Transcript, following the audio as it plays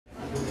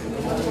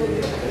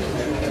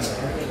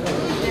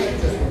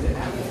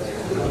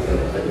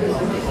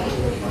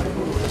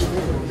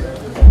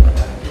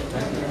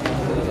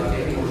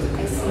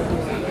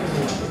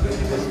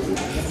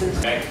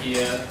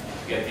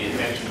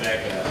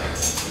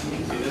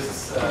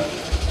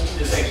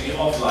is actually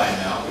offline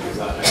now because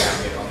I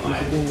can't get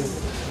online.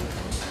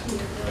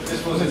 But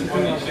this was in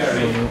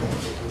Pondicherry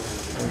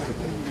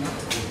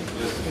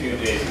just a few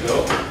days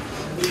ago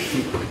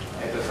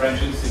at the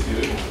French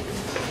Institute.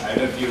 I don't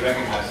know if you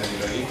recognize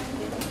anybody.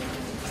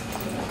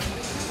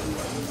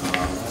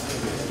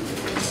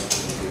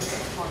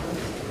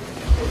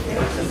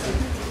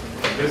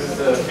 This is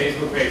the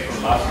Facebook page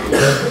from last week,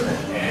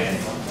 and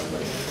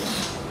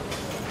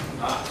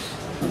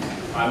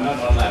I'm not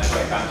online, so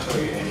I can't show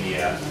you any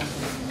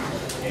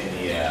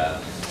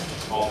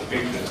of the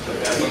pictures, but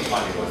that's what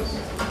funny was.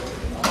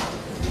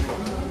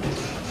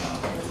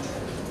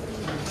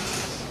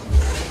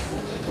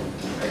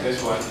 Like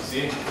this one, you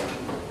see?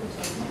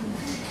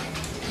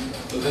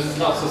 So this is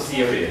not so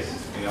serious,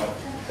 you know.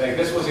 Like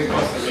this was in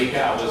Costa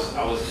Rica.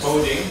 I was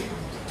coding,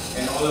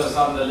 and all of a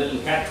sudden the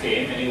little cat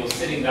came, and he was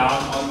sitting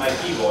down on my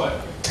keyboard,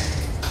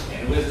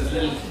 and with his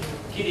little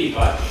kitty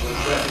butt was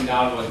pressing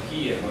down one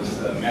key and was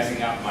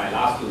messing up my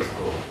last loose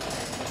code.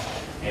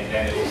 And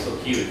then it was so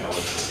cute, I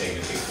was taking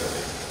a picture of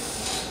it.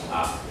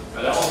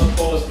 But I also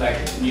post like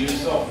new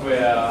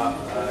software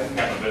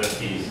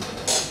capabilities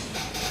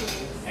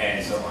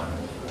and so on.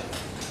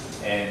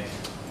 And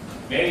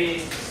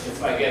maybe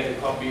if I get a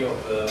copy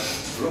of the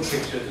group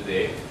picture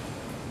today,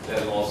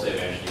 that'll also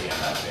eventually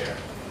end up there.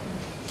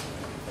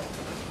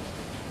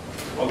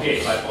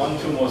 Okay, but on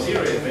to more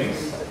serious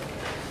things.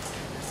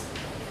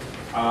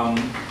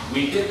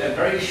 We did a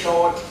very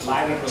short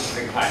LiDAR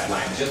processing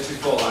pipeline just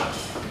before lunch.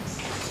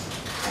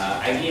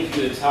 I gave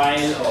you a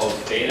tile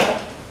of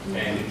data,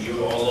 and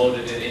you all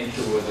loaded it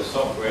into the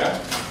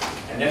software.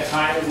 And that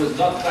tile was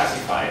not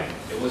classified.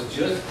 It was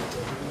just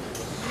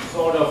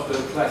sort of the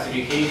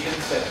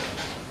classifications that,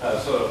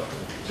 sort of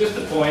just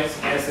the points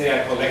as they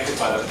are collected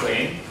by the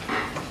plane,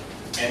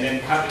 and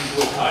then cut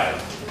into a tile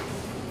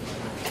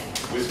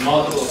with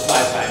multiple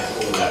flight lines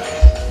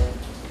overlapping.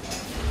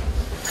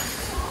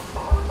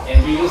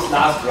 And we use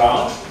last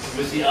ground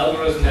with the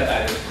algorithm that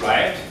I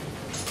described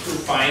to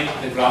find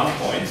the ground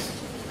points.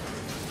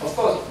 Of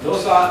course,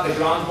 those are the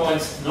ground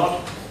points,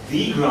 not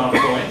the ground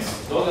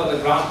points. Those are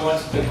the ground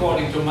points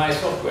according to my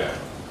software.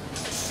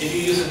 If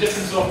you use a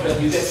different software,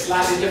 you get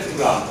slightly different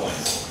ground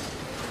points.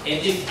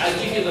 And if I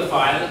give you the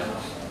file,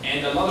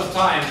 and a lot of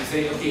times you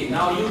say, okay,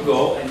 now you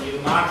go and you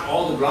mark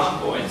all the ground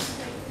points,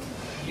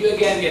 you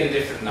again get a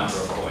different number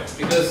of points.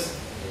 Because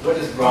what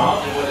is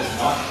ground and what is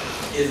not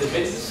is a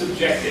bit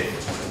subjective.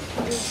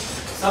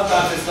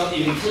 Sometimes it's not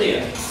even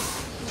clear.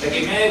 Like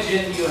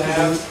imagine you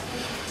have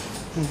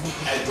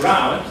a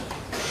ground,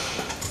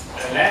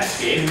 a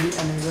landscape,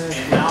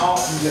 and now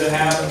you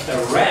have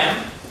a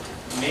ramp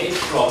made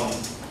from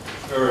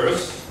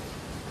earth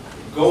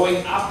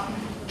going up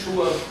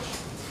to a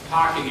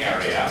parking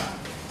area,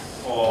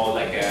 or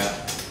like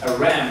a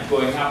ramp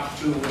going up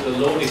to the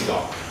loading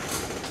dock.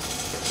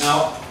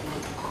 Now,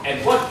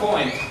 at what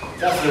point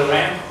does the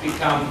ramp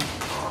become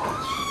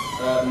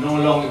no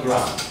longer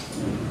ground?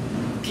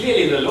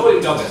 Clearly the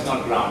loading dock is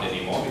not ground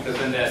anymore because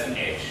then there's an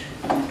edge.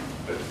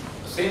 But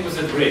same with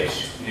a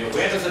bridge. You know,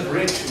 where does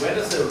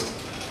the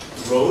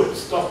road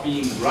stop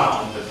being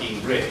ground but being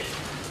bridge?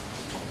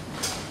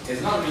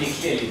 It's not really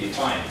clearly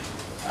defined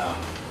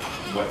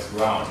what's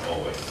ground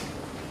always.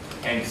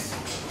 Hence,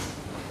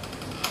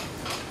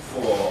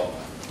 for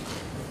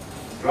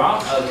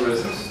ground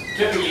algorithms,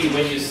 typically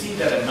when you see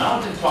that a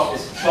mountain top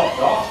is chopped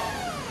off,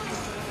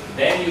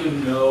 then you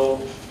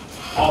know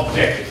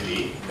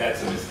objectively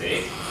that's a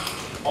mistake.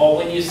 Or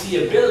when you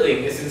see a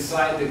building is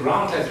inside the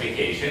ground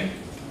classification,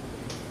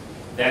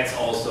 that's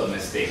also a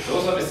mistake.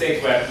 Those are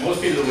mistakes where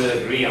most people will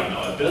agree on.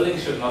 No, a building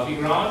should not be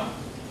ground,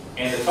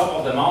 and the top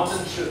of the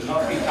mountain should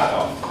not be cut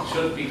off. It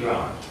should be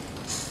ground.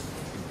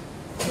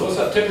 Those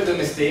are typical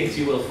mistakes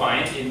you will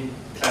find in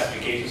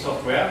classification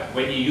software.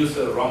 When you use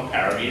the wrong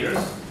parameters,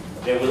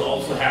 they will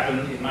also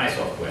happen in my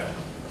software.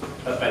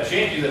 But by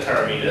changing the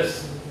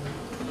parameters,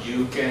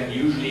 you can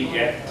usually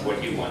get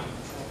what you want.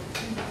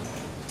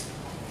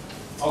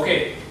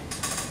 Okay,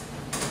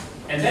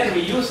 and then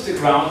we use the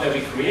ground that we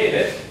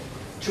created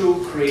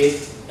to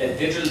create a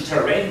digital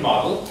terrain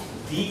model,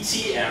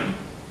 DTM,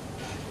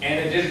 and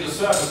a digital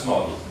surface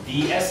model,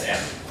 DSM.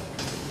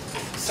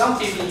 Some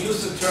people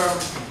use the term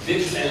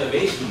digital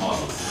elevation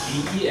model,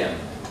 DEM.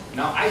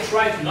 Now I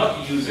try to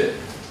not use it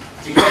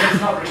because it's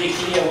not really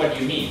clear what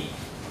you mean.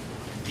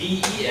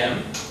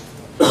 DEM,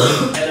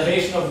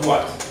 elevation of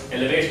what?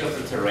 Elevation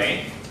of the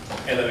terrain,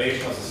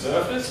 elevation of the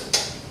surface.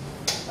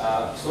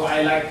 So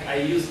I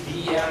use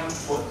DEM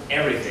for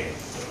everything,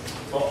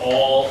 for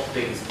all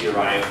things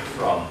derived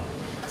from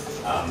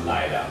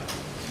LiDAR.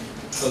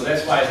 So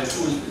that's why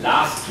the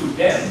last two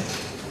DEM,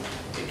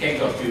 it can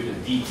compute a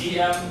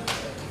DTM,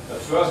 the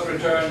first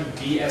return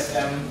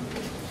DSM,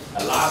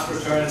 a last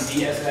return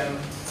DSM.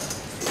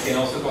 It can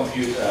also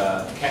compute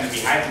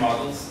canopy height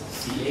models,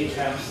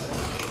 CHMs,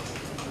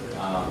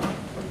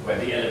 where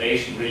the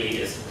elevation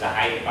really is the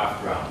height above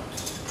ground.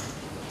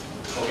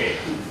 Okay.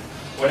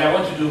 What I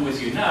want to do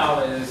with you now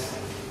is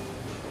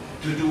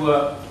to do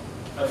a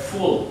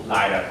full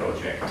LiDAR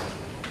project.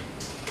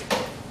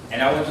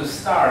 And I want to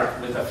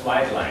start with the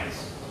flight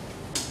lines.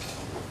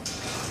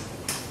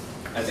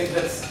 I think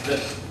that's the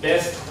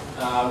best.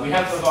 We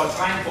have about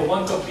time for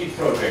one complete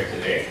project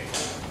today.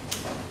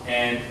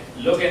 And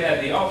looking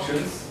at the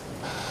options,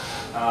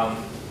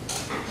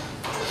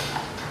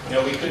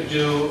 we could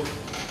do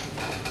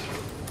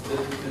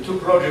the two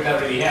projects I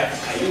already have,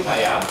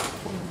 Ayutthaya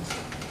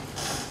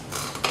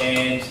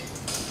and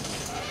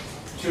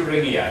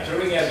Thuringia.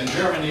 Thuringia is in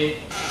Germany.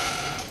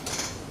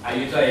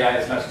 Ayutthaya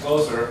is much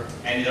closer,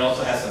 and it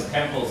also has some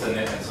temples in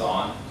it and so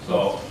on.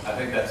 So I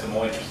think that's a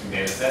more interesting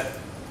data set.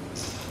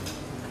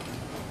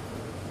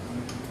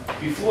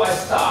 Before I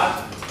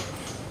start,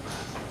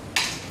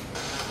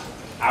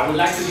 I would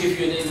like to give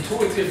you an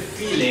intuitive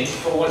feeling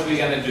for what we're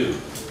going to do.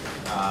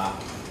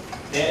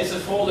 There is a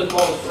folder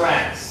called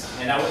France,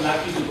 and I would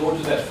like you to go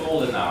to that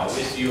folder now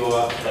with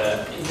your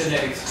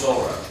Internet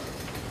Explorer.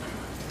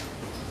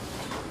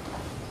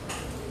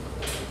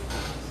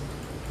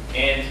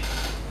 And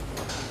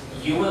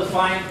you will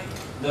find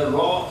the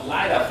raw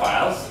LiDAR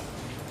files,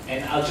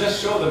 and I'll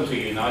just show them to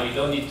you now. You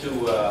don't need to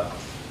do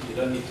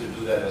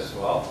that as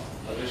well.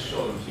 I'll just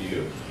show them to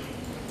you.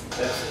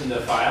 That's in the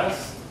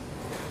files.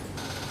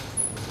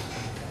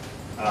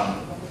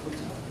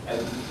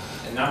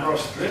 A number of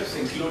strips,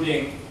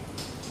 including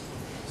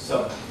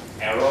some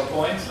arrow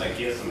points. Like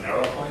here's some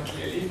arrow points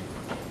clearly.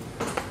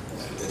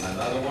 Let's put in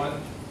another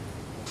one.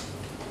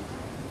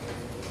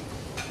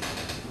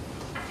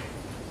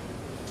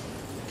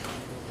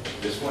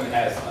 This one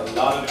has a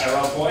lot of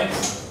arrow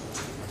points.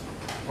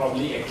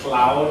 Probably a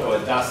cloud or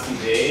a dusty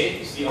day.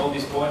 You see all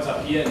these points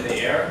up here in the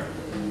air?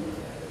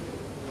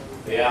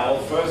 They are all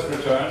first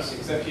returns,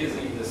 except here's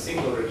even a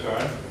single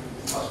return.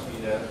 Must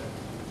be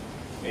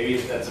maybe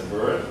that's a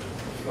bird, a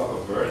flock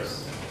of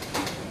birds.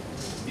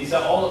 These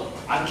are all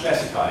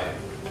unclassified.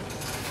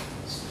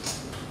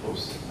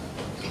 Oops.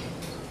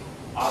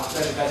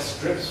 Unclassified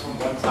strips from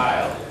one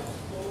tile.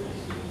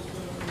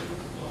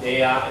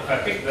 They are, if I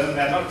pick them,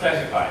 they're not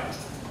classified.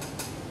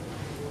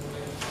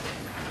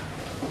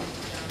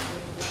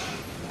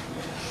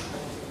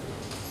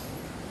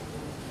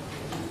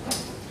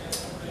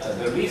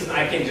 The reason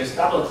I can just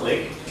double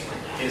click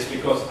is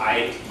because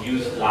I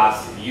use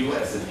last view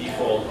as the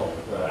default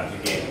of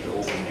application to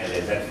open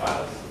LAZ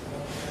files.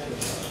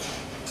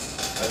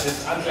 But this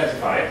is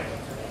unclassified.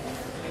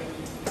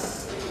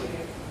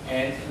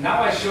 And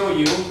now I show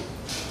you,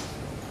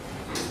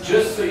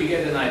 just so you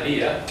get an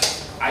idea,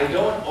 I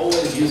don't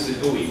always use the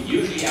GUI.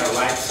 Usually I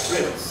write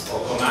scripts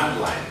or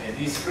command line, and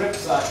these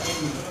scripts are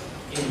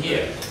in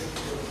here.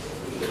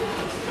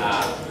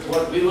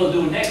 What we will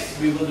do next,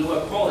 we will do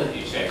a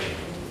quality checking.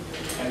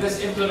 And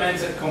this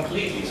implements it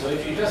completely. So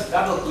if you just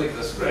double click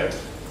the script,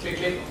 click,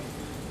 click,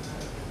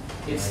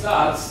 it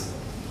starts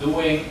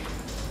doing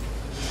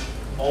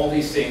all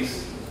these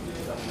things.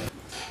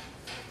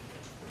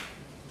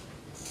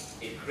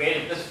 It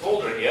created this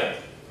folder here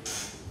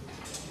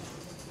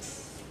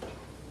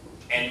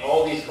and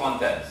all these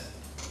contents.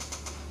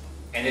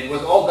 And it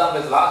was all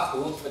done with LAS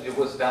tools, but it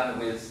was done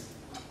with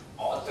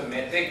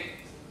automatic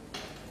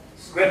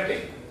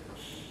scripting.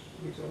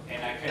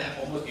 And I can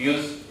almost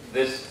use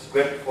this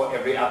script for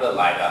every other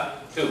LiDAR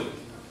too.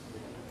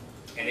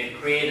 And it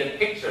created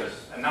pictures,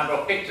 a number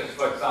of pictures.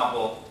 For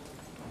example,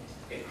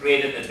 it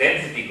created a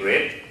density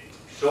grid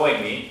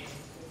showing me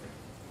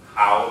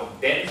how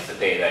dense the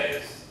data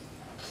is.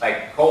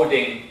 Like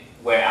coding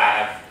where I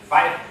have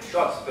 5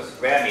 shots per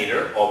square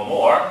meter or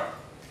more,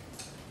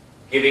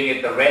 giving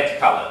it the red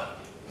color.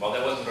 Well,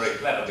 that wasn't very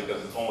clever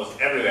because it's almost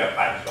everywhere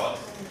 5 shots.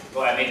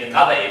 So I made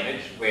another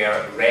image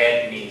where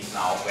red means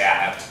now where I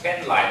have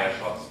 10 LiDAR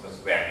shots per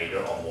square meter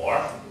or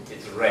more,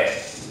 it's red.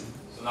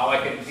 So now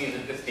I can see the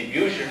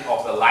distribution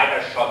of the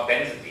LiDAR shot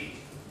density.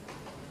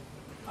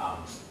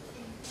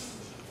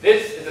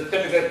 This is a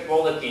typical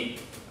quality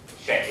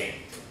checking.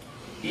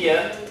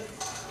 Here,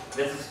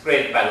 this is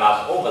created by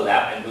LAS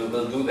overlap, and we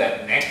will do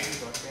that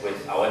next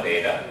with our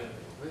data.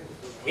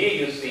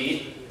 Here you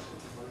see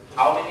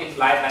how many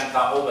flight lines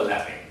are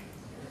overlapping.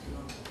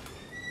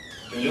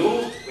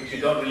 Blue, which you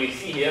don't really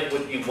see here,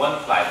 would be one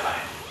flight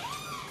line.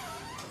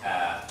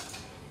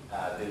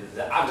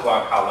 The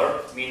agua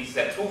color means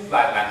that 2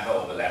 flight lines are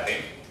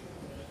overlapping.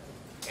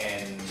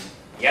 And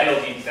yellow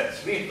means that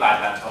 3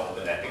 flight lines are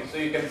overlapping. So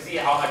you can see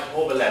how much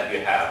overlap you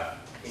have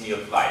in your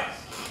flights.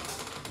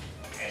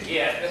 And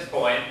here at this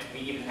point, we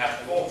even have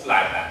 4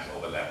 flight lines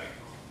overlapping.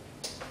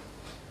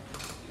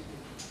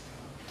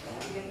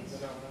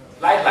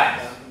 Flight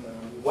lines.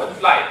 One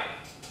flight.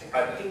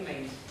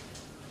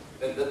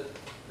 The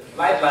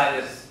flight line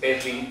is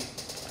basically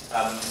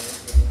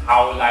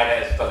how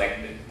LiDAR is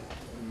collected.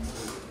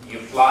 You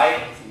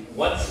fly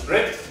one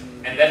strip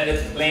and then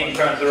this plane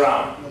turns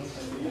around.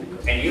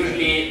 And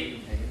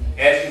usually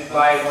as you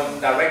fly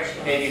one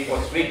direction, maybe for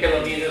 3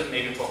 kilometers,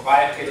 maybe for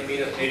 5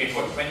 kilometers, maybe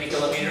for 20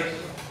 kilometers,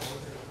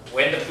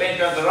 when the plane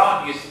turns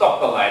around, you stop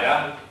the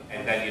LiDAR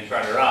and then you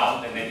turn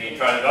around and then you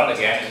turn it on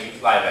again and you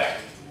fly back.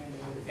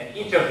 And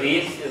each of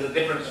these is a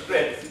different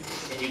strip,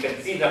 and you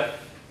can see the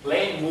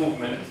plane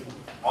movement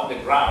on the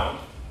ground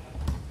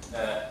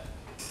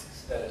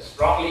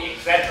strongly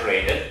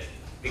exaggerated,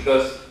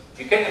 because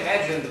you can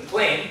imagine the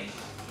plane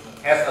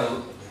has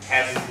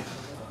has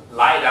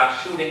LiDAR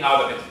shooting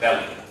out of its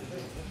belly.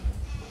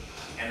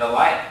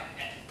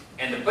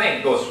 And the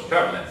plane goes through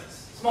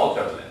turbulences, small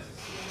turbulences.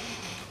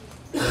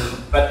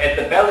 But at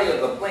the belly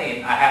of the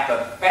plane, I have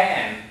a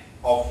fan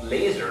of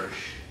lasers.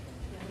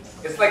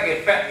 It's like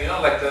a fan, you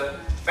know, like the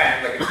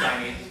fan, like a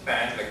Chinese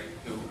fan, like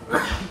to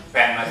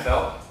fan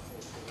myself,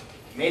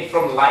 made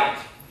from light,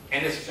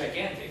 and it's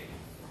gigantic.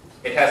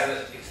 It has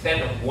an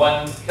extent of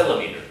 1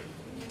 kilometer,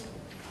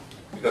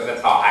 because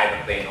that's how high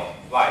the plane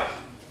often flies.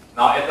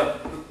 Now,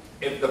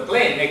 if the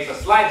plane makes a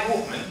slight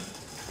movement,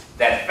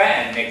 that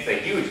fan makes a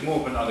huge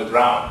movement on the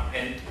ground,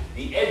 and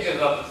the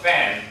edges of the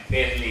fan,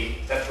 basically,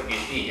 that's what you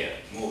see here,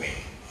 moving.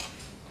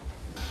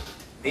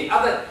 The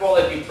other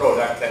quality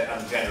product that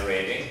I'm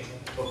generating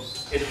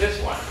is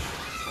this one.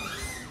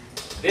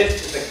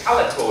 This is a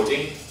color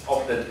coding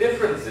of the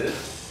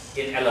differences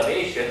in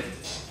elevation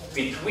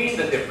between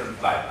the different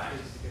flight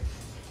lines.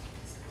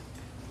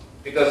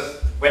 Because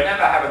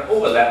whenever I have an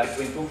overlap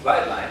between two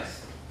flight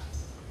lines,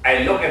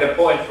 I look at a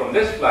point from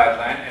this flight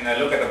line and I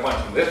look at a point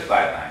from this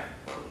flight line.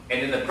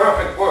 And in the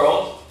perfect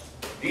world,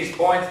 these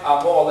points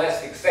are more or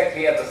less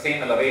exactly at the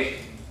same elevation.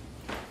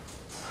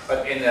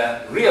 But in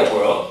the real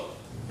world,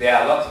 there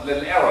are lots of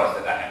little errors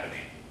that are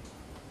happening.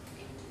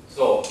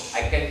 So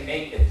I can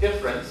make a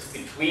difference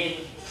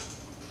between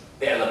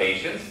the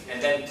elevations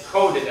and then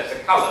code it as a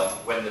color.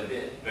 When the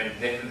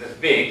difference is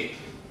big,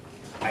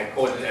 I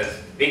code it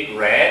as big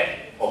red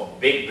or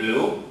big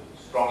blue,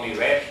 strongly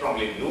red,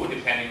 strongly blue,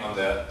 depending on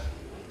the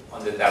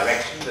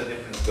direction the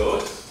difference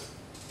goes.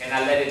 And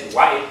I let it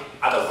white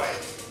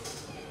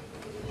otherwise.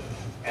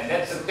 And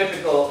that's a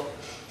typical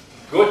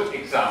good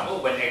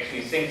example when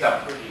actually things are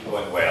pretty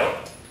going well.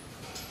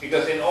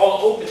 Because in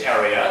all open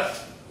areas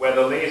where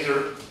the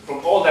laser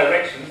from all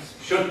directions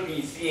should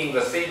be seeing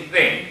the same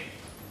thing,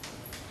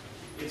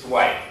 it's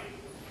white.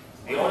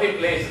 The only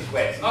places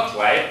where it's not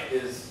white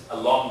is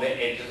along the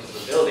edges of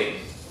the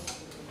buildings.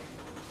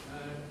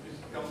 Is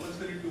it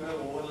compulsory to have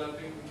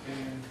overlapping?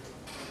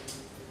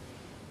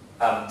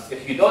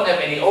 If you don't have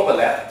any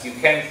overlap, you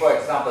can, for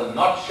example,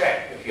 not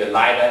check if your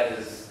LiDAR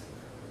is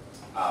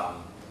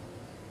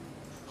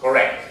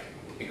correct.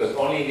 Because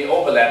only in the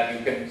overlap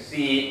you can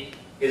see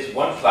is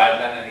one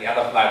flight line and the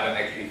other flight line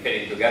actually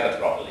fitting together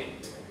properly.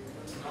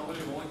 Normally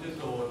you want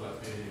just overlap.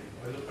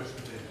 What is the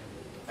percentage?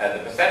 The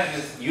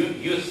percentages,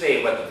 you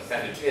say what the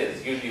percentage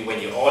is, usually when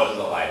you order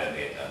the LiDAR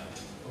data.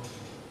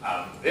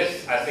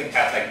 This, I think,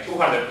 has like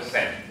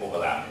 200%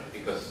 overlap,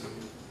 because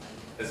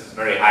this is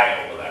very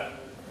high overlap.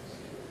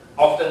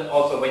 Often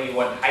also when you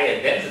want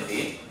higher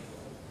density,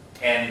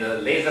 and the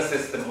laser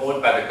system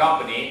owned by the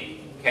company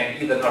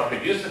can either not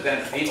produce the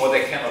density or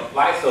they cannot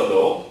fly so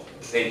low,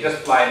 they just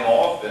fly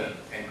more often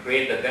and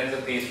create the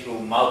densities through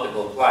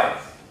multiple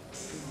flights.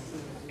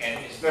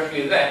 And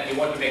especially then, you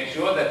want to make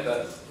sure that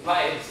the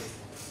flights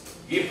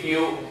give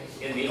you,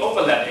 in the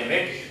overlap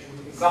image,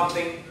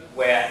 something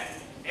where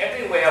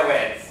everywhere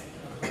where it's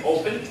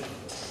open,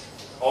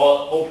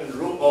 all open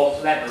roof, all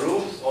flat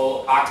roofs,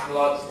 all parking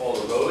lots, all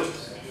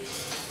roads,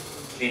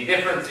 the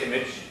difference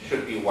image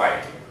should be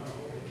white.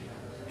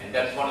 And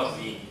that's one of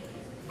the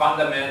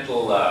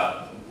fundamental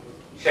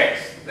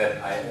checks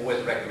that I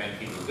always recommend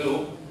people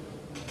do.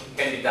 It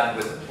can be done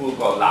with a tool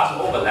called last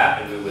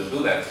overlap, and we will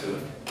do that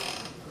soon.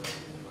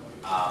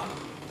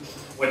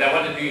 What I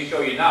wanted to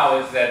show you now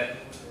is that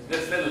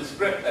this little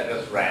script I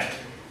just ran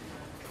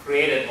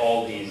created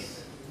all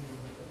these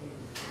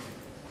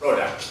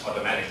products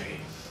automatically.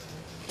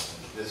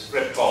 This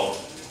script called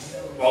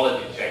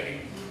quality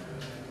checking.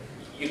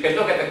 You can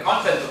look at the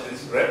content of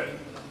this script,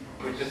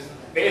 which is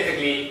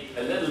basically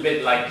a little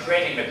bit like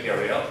training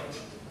material.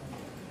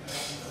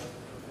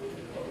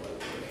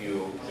 If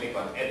you click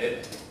on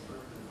edit,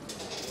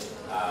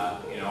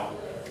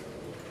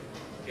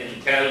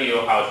 it'll tell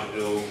you how to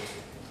do.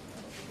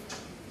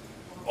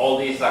 All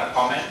these are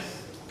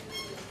comments,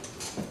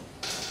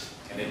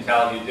 and it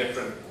tells you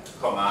different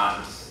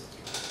commands,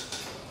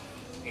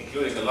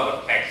 including a lot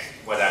of text,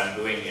 what I'm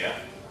doing here.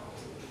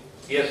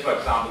 Here's, for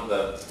example,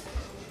 the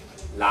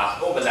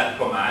last overlap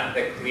command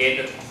that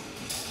created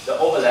the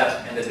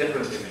overlap and the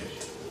difference image.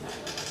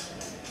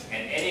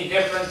 And any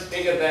difference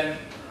bigger than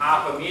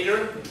 ½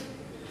 meter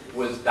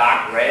was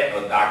dark red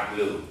or dark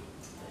blue.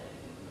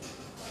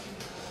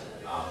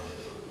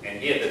 And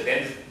here the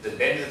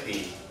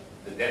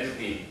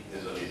density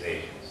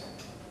visualizations.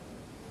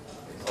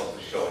 It's also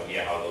showing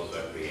here how those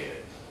were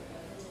created.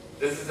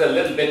 This is a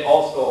little bit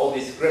also, all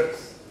these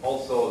scripts,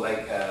 also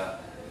like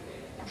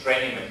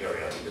training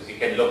material, because you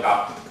can look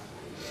up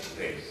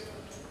things.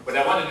 But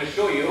I wanted to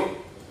show you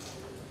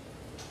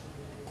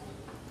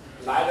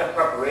LiDAR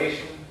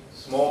preparation,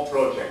 small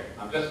project.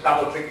 I'm just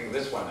double clicking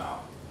this one now.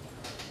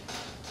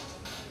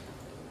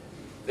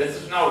 This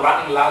is now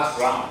running last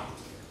round.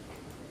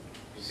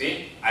 You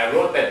see, I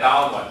wrote that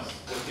down once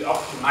with the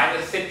option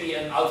 -city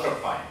and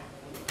ultrafine.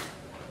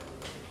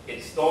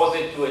 It stores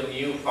it to a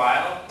new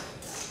file.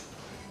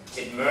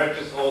 It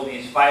merges all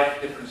these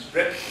 5 different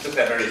strips, because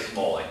they're very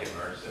small, I can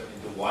merge them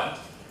into one,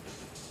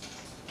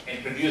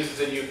 and produces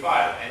a new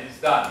file, and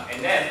it's done.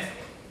 And then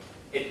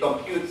it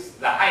computes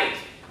the height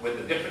with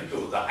a different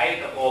tool, the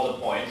height of all the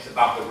points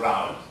above the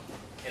ground,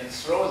 and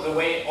throws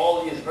away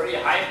all these very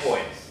high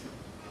points.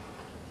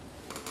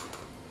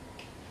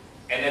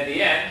 And at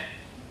the end,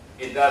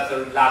 it does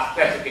the last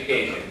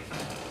classification,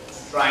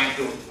 trying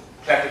to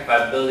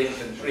classify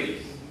buildings and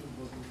trees.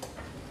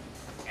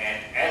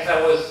 And as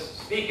I was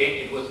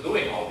speaking, it was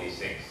doing all these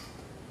things.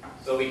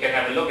 So we can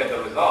have a look at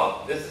the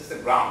result. This is the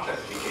ground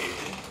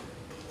classification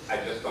I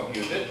just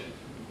computed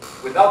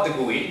without the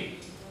GUI.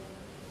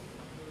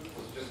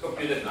 It's just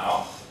computed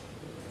now.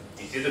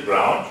 You see the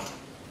ground,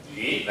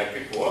 G, like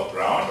before,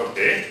 ground,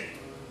 okay.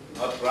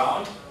 Not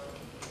ground,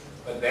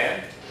 but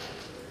then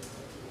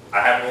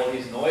I have all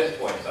these noise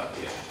points up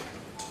here.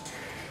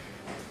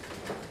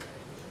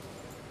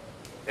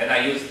 Then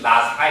I used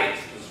last height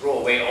to throw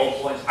away all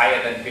points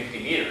higher than 50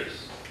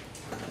 meters.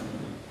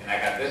 And I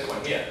got this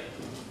one here.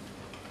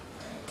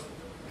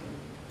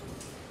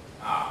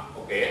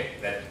 Okay,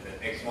 that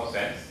makes more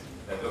sense.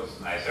 That looks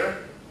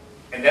nicer.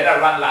 And then I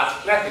run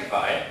last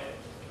classify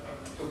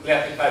to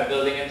classify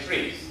building and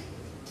trees.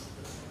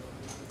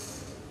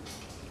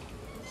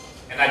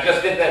 And I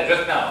just did that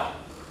just now.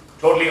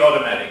 Totally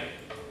automatic.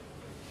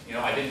 You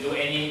know, I didn't do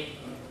any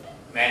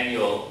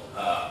manual,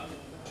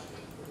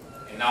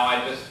 and now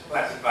I just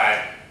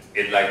classified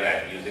it like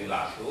that using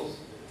last tools.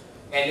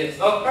 And it's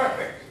not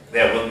perfect.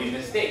 There will be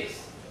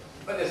mistakes,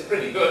 but it's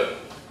pretty good.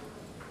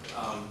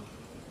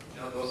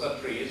 You know, those are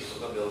trees,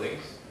 those are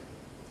buildings.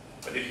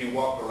 But if you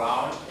walk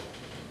around,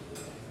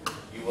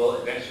 you will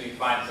eventually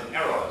find some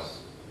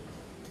errors.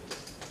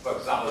 For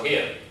example,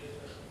 here,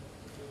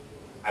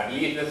 I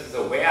believe this is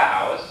a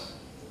warehouse,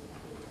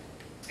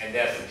 and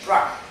there's a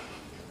truck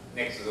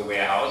next to the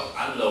warehouse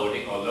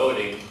unloading or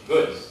loading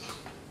goods,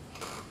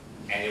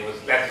 and it was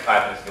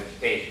classified as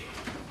vegetation.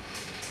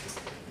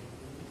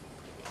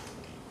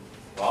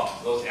 Well,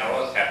 those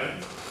errors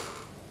happen,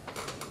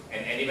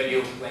 and anybody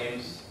who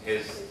claims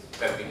his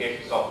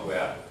classification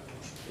software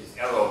is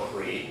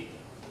error-free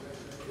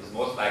is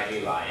most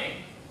likely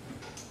lying,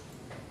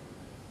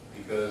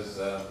 because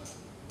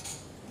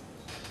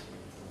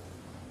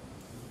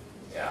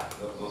yeah,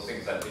 those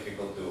things are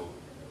difficult to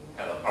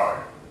tell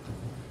apart.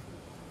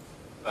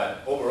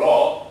 But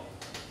overall,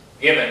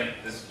 given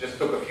this just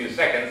took a few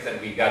seconds,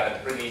 and we got a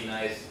pretty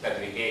nice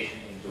classification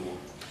into,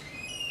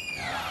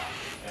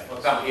 for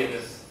example, here,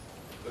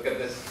 look at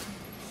this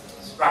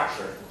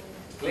structure.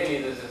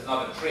 Clearly, this is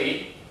not a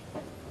tree,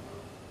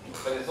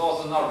 but it's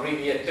also not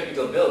really a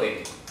typical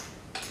building.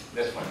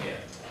 This one here.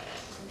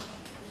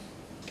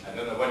 I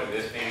don't know what it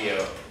is. Maybe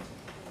a.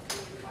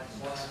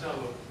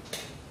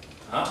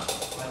 Huh?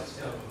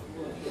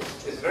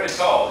 It's very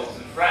tall. It's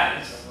in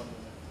France.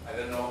 I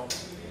don't know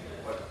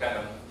what kind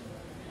of.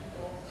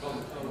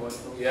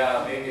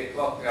 Yeah, maybe a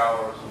clock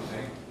tower or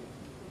something.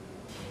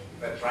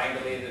 If I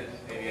triangulate it,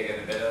 maybe I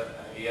get a better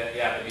idea.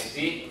 Yeah, but you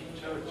see?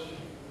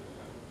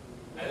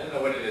 I don't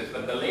know what it is,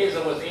 but the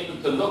laser was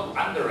able to look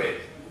under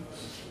it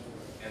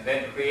and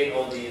then create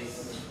all these.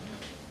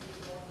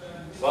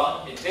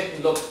 Well, it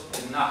didn't look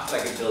enough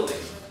like a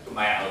building to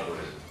my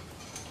algorithm,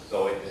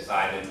 so it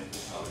decided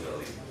it's not a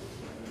building.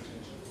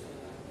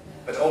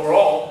 But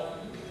overall,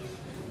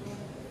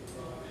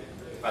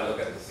 if I look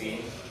at the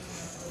scene,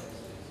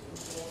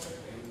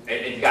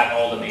 it got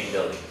all the main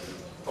buildings,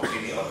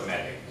 completely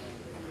automatic.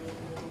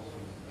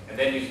 And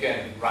then you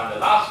can run the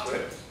last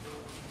script,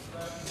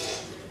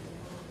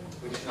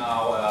 which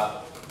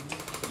now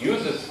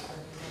uses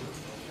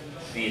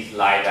these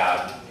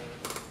LiDAR.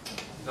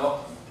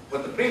 No,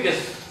 what the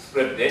previous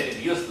script did, it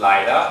used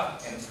LiDAR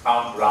and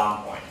found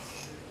ground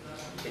points.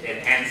 It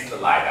enhanced the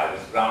LiDAR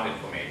with ground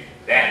information.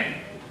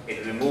 Then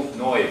it removed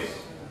noise,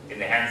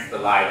 enhanced the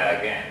LiDAR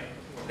again.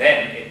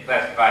 Then it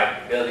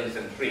classified buildings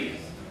and trees.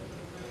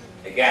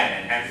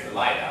 Again, enhanced the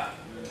LiDAR.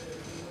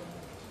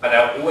 But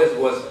I always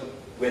was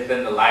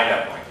within the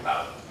LiDAR point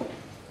cloud.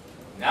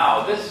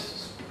 Now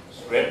this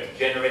script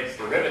generates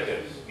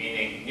derivatives,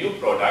 meaning new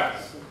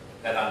products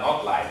that are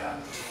not LiDAR,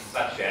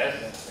 such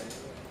as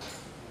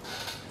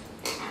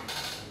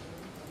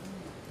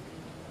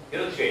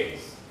hill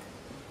shades,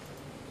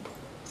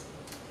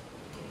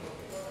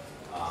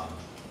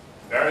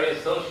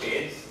 various hill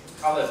shades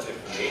colored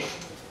differently.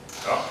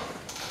 Oh.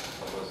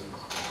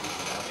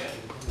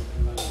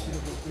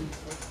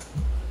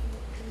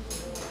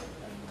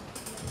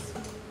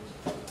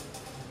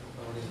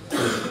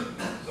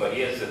 So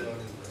here's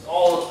it's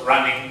all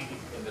running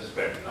in the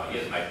script. Now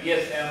here's my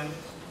DSM,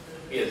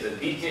 here's a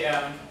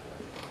DTM.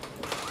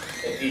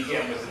 The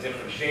DTM was a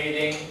different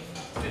shading,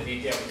 the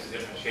DTM was a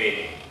different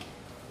shading.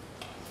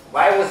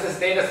 Why was this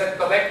data set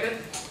collected?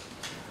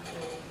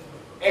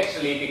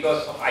 Actually,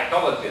 because of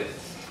ethologists.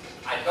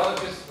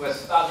 Ethologists were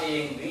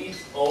studying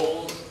these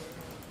old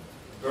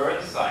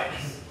burn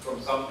sites from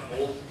some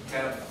old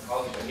kind of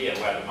culture here,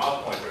 where the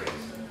mouth pointer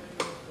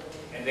is.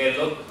 And they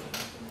look,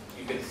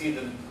 you can see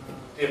them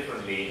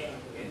differently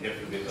in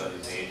different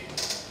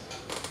visualizations.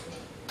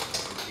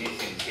 These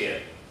things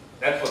here.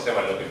 That's what they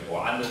were looking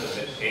for, under the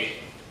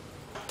vegetation.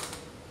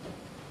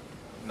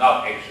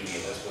 Not actually,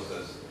 this was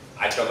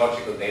an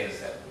ecological data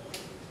set.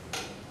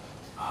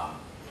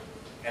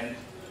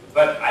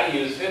 But I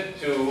use it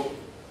to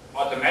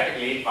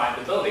automatically find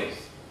the buildings.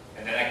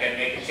 And then I can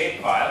make a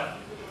shapefile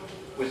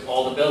with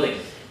all the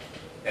buildings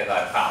that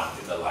I found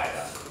in the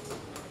LiDAR.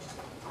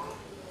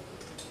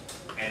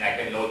 And I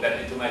can load that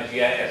into my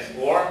GIS.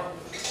 Or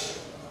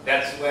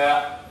that's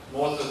where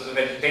most of the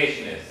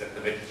vegetation is, that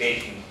the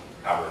vegetation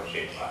cover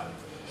shapefile.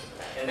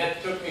 And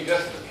that took me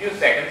just a few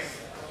seconds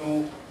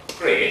to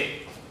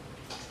create.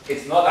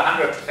 It's not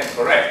 100%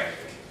 correct,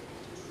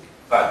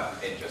 but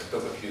it just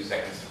took a few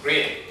seconds to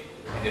create.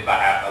 And if I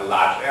have a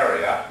large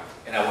area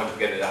and I want to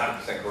get it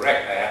 100%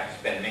 correct, I have to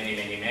spend many,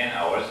 many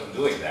man-hours on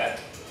doing that.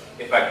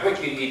 If I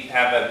quickly need to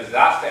have a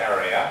disaster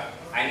area,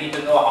 I need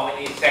to know how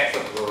many sacks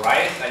of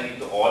rice I need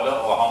to order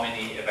or how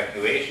many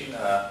evacuation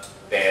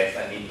beds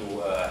I need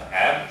to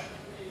have.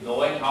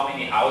 Knowing how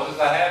many houses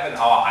I have and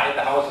how high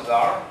the houses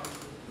are,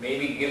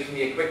 maybe gives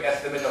me a quick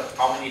estimate of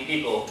how many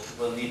people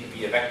will need to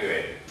be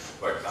evacuated,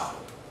 for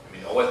example. I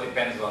mean, it always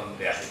depends on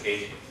the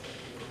application.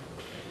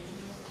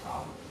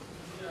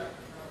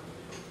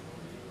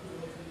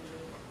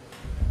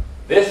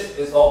 This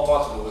is all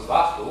possible with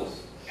LAS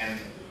tools, and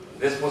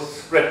this was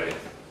scripted.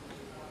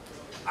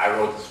 I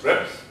wrote the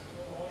scripts,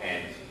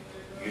 and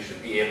you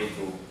should be able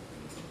to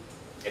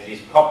at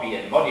least copy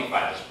and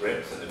modify the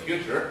scripts in the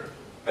future.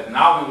 But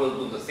now we will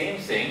do the same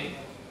thing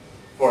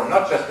for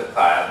not just a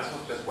tile, this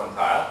was just one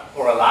tile,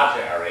 for a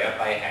larger area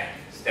by hand,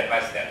 step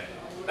by step.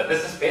 But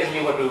this is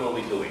basically what we will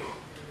be doing.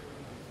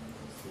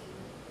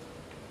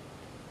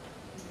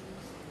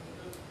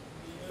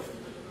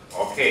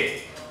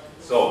 Okay,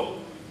 so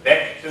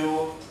back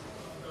to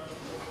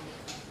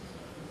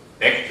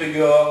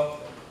your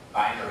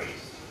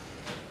binaries,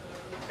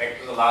 back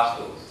to the LAS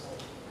tools.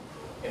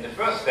 In the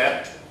first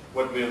step,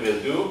 what we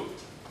will do,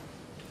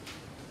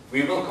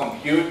 we will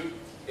compute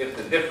if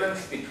the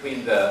difference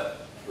between the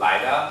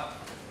LiDAR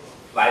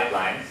flight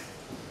lines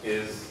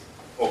is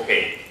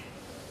okay.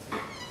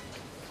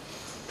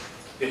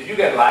 If you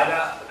get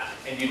LiDAR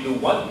and you do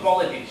one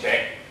quality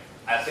check,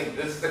 I think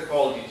this is the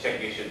quality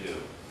check you should do,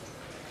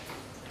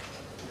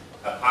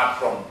 apart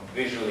from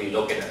visually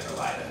looking at the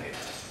LiDAR data.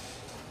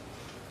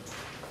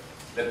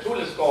 The tool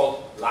is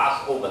called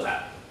LAS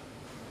overlap.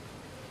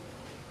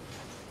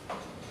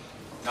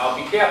 Now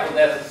be careful,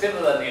 there's a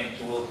similar named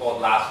tool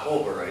called LAS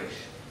overage,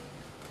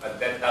 but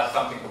that does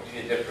something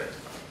completely different.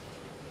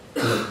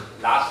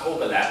 LAS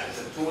overlap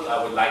is a tool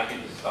I would like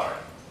you to start.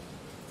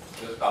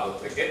 Just double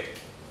click it,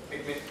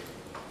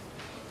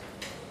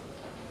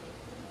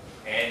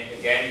 and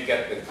again you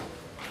get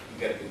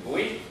the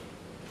GUI,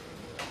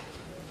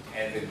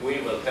 and the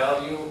GUI will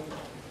tell you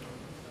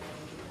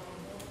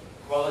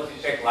quality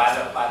check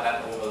LiDAR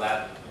flight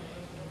overlap,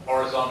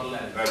 horizontal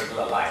and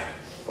vertical alignments.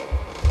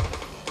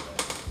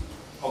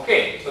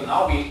 Okay, so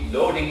now we're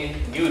loading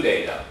in new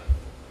data.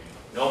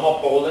 No more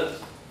Poland,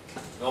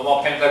 no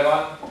more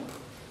Pentagon.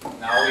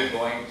 Now we're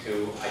going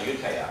to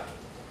Ayutthaya.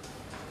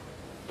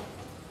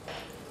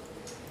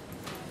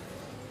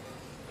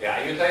 Yeah,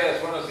 Ayutthaya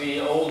is one of the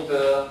old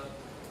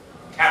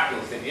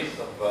capital cities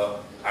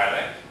of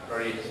Thailand,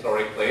 very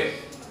historic place.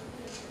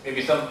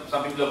 Maybe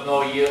some people of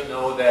know here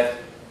know that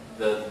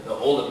the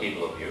older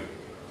people of you.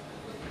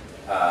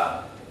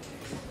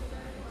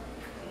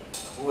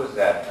 Who is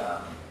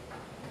that?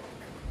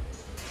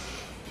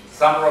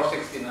 Summer of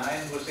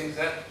 '69, who sings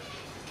that?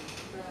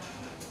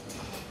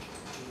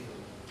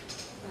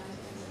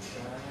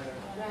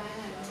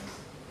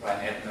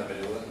 No, but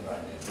it wasn't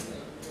Brian.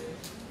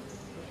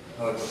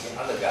 No, it was the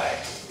other guy,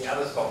 the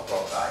other soft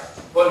rock guy.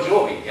 Bon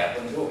Jovi, yeah,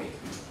 Bon Jovi.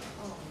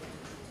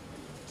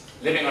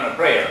 Living on a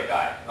Prayer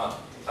guy, not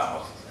Summer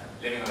of '69,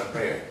 Living on a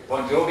Prayer.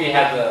 Bon Jovi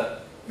has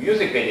a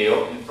music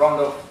video in front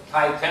of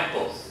Thai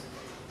temples.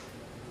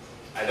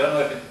 I don't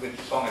know which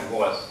song it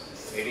was.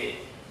 Maybe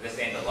This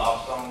Ain't a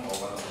Love Song or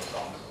one of those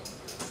songs.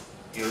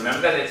 You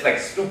remember that? It's like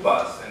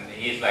stupas, and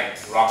he's like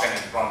rocking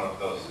in front of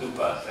those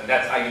stupas, and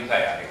that's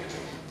Ayutthaya actually.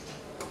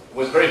 It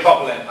was very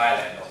popular in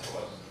Thailand, of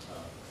course.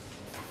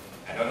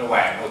 I don't know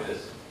why I know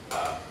this,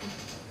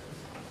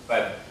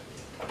 but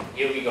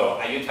here we go,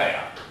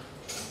 Ayutthaya.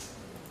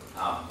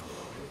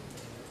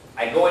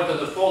 I go into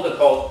the folder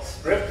called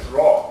Scripts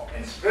Raw,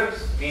 and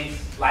scripts means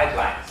flight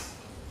lines.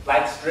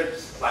 Flight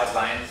strips, flight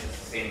lines is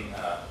the same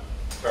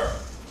term.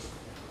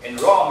 And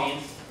raw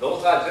means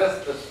those are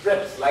just the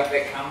strips like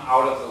they come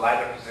out of the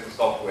LiDAR processing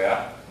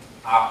software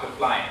after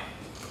flying.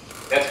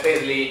 That's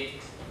basically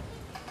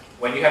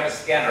when you have a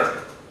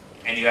scanner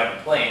and you have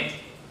a plane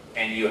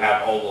and you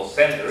have all those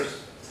sensors,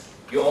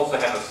 you also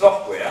have a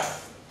software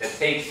that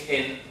takes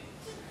in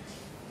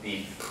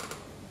the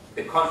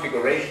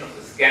configuration of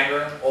the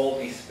scanner, all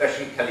these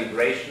special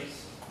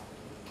calibrations.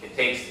 It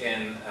takes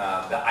in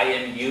the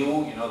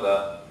IMU, you know,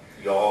 the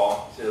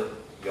yaw, tilt,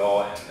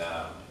 yaw,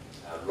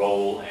 and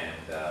roll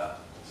and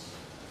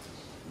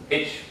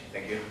pitch,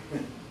 thank you,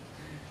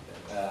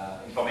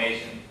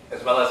 information,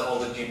 as well as all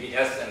the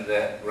GPS and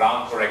the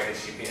ground-corrected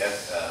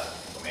GPS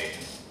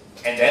information.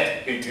 And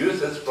then it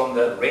uses from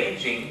the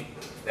ranging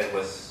that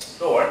was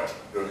stored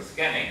during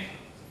scanning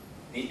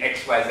the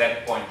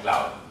XYZ point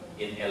cloud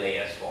in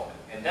LAS format.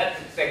 And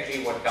that's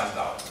exactly what comes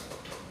out.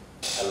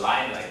 A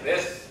line like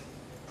this,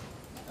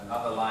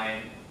 another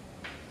line,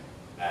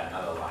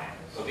 another line.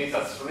 So these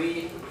are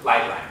 3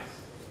 flight lines.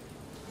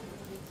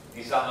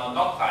 These are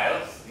not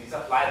tiles, these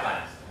are flight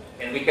lines.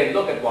 And we can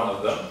look at one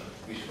of them.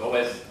 We should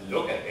always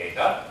look at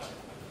data.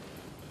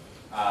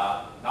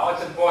 Now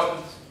it's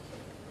important,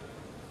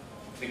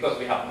 because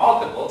we have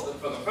multiple,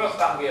 but for the first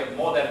time we have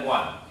more than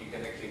one. You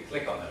can actually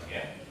click on them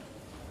here.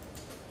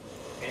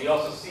 And you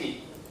also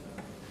see,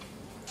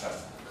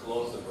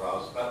 close the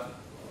browse button.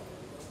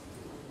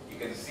 You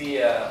can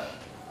see, I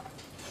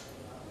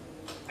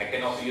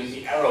can also use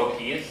the arrow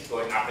keys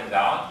going up and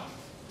down.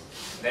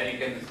 And then you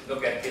can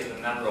look at here the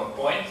number of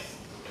points.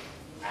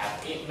 I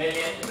have 8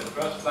 million in the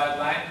first flight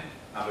line,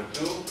 number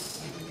 2,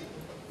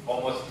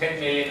 almost 10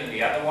 million in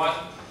the other one,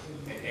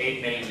 and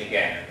 8 million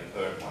again in the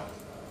third one.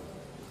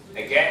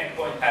 Again,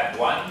 point type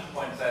 1,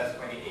 point size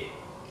 28.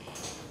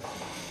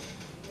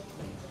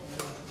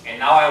 And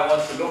now I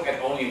want to look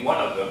at only one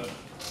of them,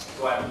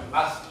 so I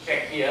must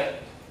check here,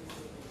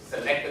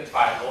 selected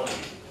file only.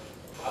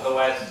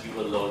 Otherwise, you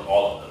will load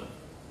all of them.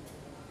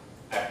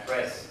 I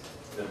press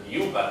the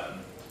view button,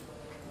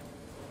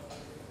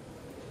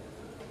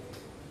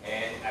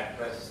 and I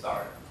press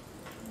start.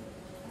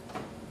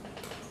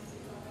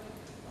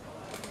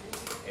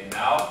 And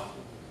now,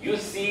 you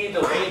see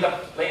the way the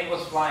plane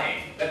was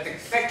flying. That's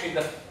exactly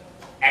the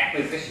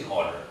acquisition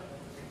order.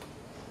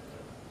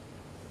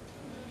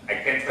 I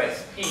can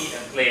press P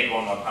and play it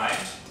one more time.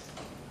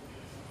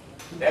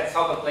 That's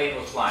how the plane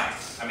was flying.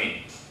 I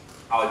mean,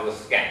 how it was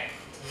scanned,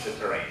 the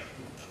terrain.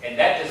 And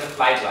that is a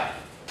flight line.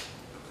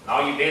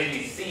 Now you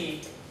basically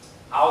see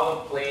how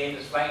the plane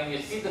is flying. You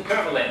see the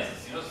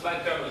turbulences, you know,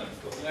 slight turbulence.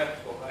 Go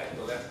left, go right,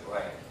 go left, go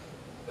right.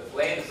 The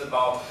plane is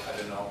about, I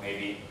don't know,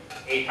 maybe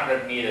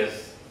 800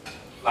 meters.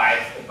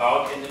 Flies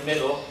about in the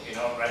middle, you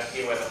know, right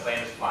here where the plane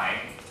is flying,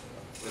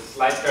 with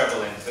slight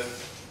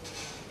turbulences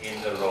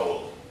in the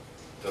roll.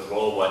 The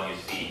roll one you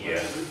see here.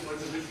 What's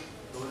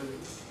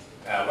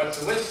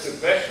the width? Good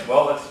question.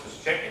 Well, let's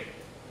just check it.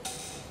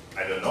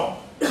 I don't know.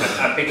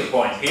 I pick a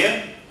point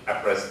here. I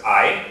press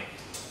I.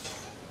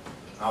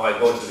 Now I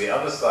go to the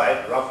other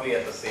side, roughly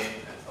at the same,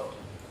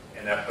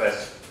 and I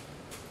press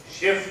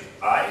Shift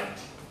I.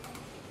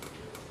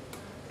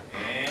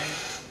 And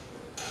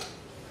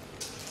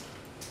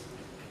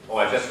oh,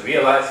 I just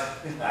realized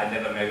I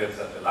never measured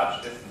such a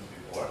large distance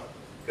before,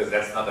 because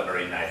that's not a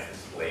very nice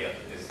display of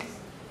the distance.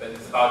 But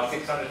it's about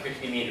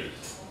 650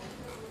 meters.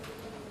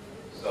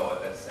 So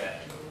that's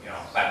you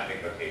know,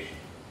 scientific location.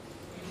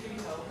 Usually,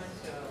 how much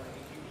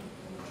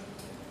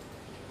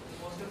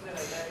most of the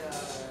LiDAR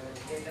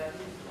data,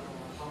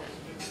 how much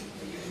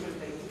the usual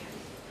time?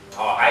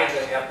 How high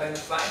the airplane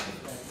is flying?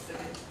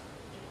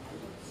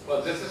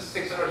 Well, this is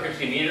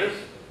 650 meters.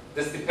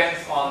 This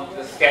depends on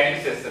the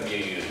scanning system you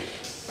use.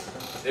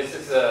 This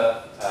is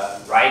a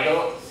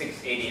Rigel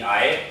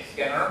 680i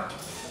scanner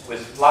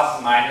with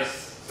plus minus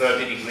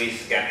 30 degrees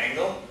scan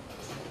angle.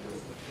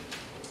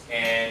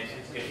 And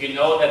if you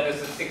know that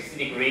this is 60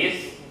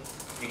 degrees,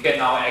 you can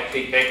now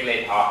actually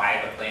calculate how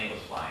high the plane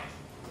was flying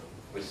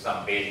with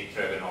some basic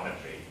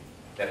trigonometry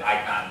that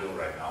I can't do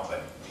right now,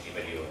 but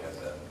anybody who has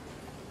a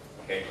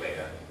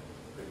calculator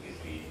could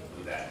easily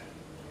do that,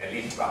 at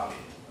least roughly.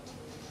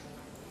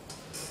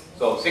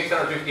 So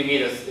 650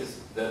 meters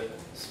is the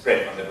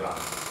spread on the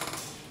ground.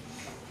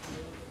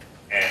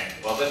 And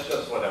well, that's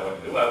just what I want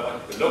to do. I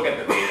want to look at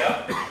the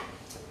data.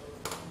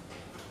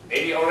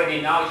 Maybe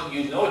already now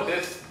you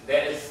notice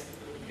there is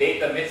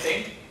data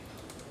missing.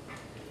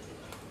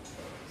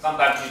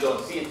 Sometimes you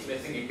don't see it's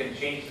missing. You can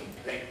change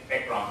the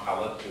background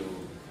color to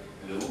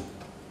blue.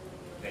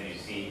 Then you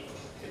see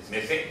it's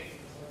missing.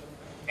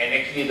 And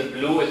actually the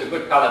blue is a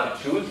good color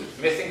to choose. It's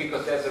missing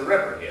because there's a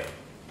river here.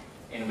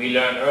 And we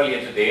learned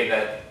earlier today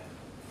that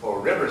for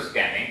river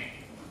scanning,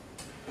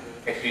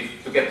 actually,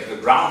 to get to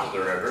the ground of the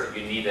river,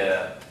 you need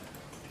a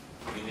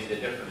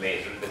different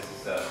laser. This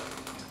is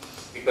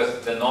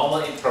because the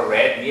normal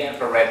infrared,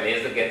 near-infrared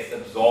laser gets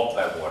absorbed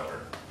by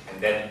water,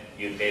 and then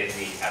you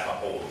basically have a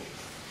hole.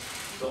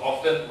 So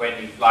often, when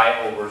you fly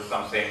over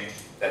something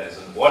that is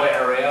in water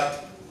area,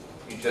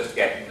 you just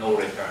get no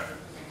return.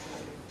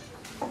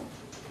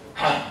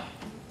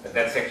 But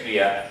that's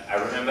actually I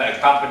remember a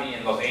company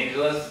in Los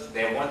Angeles.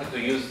 They wanted to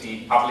use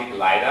the public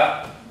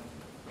LiDAR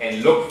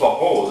and look for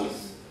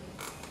holes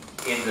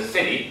in the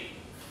city,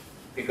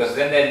 because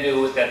then they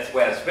knew that's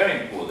where a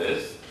swimming pool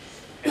is,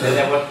 and then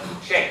they wanted to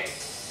check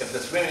if the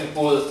swimming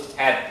pool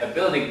had a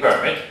building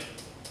permit,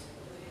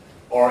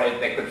 or if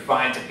they could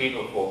find the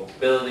people for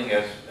building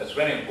a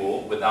swimming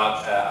pool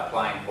without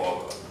applying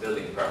for a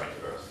building permit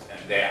first. And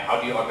there, how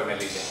do you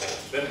automatically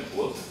get swimming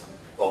pools?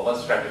 Well, one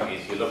strategy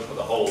is you look for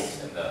the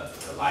holes in the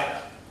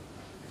LiDAR.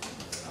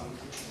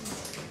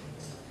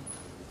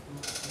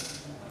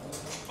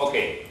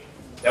 Okay,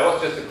 that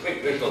was just a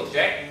quick visual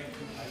check.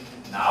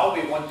 Now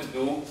we want to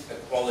do a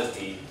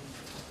quality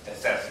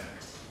assessment.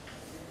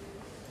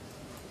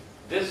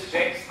 This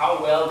checks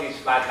how well these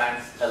flight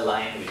lines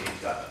align with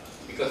each other,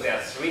 because there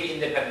are 3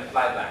 independent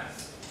flight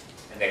lines.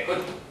 and they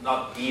could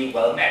not be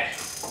well matched.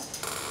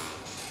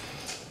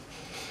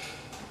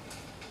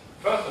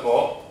 First of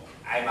all,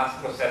 I must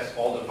process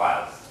all the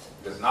files,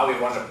 because now we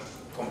want to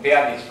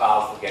compare these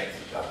files against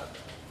each other.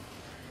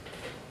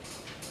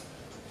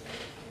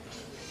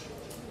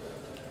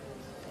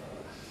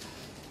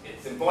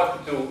 It's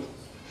important to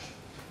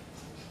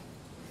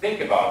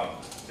think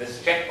about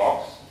this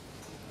checkbox.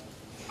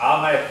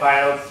 Are my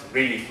files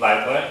really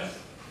flight lines?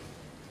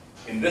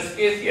 In this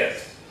case,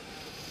 yes.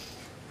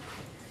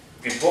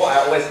 Before, I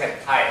always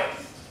had tiles.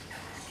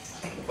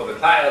 For the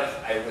tiles,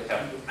 I would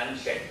have to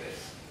uncheck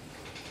this.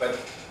 But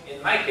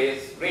in my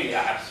case, really,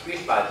 I have 3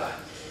 flight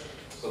lines.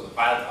 So the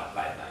files are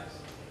flight lines.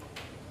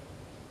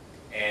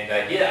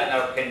 And here I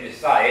now can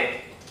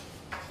decide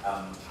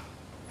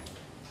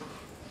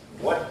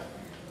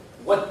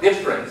what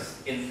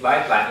difference in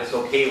flight line is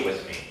okay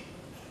with me.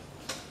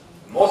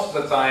 Most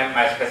of the time,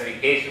 my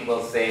specification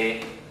will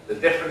say the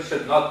difference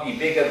should not be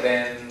bigger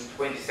than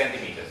 20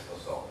 centimeters or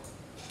so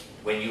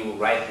when you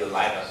write your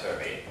LiDAR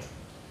survey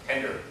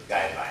tender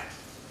guidelines.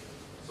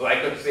 So I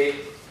could say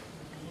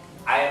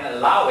I am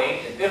allowing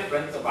a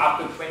difference of up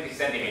to 20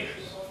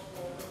 centimeters.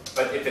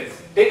 But if it's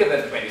bigger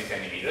than 20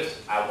 centimeters,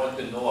 I want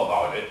to know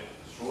about it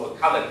through a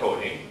color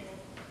coding.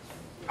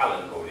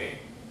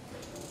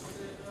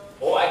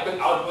 Or I could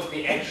output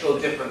the actual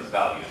difference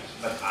values,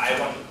 but I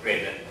want to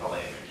create a color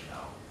image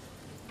now.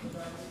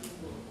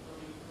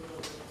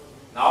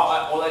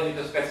 Now all I need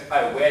to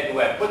specify where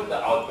do I put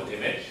the output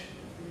image.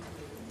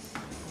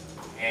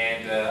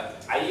 And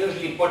I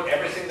usually put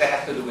everything that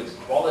has to do with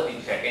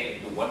quality checking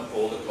into one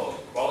folder called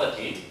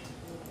quality.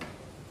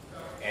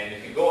 And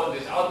if you go on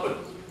this output,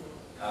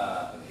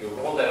 if you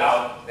roll that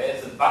out,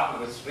 there's a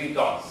button with 3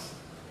 dots.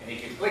 And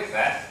if you click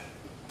that,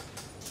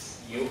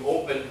 you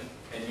open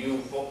a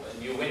new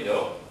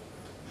window.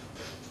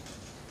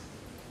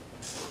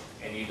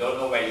 And you don't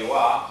know where you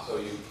are, so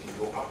you can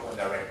go up one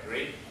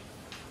directory.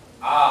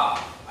 I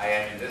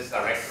am in this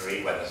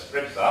directory where the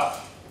strips are.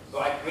 So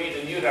I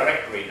create a new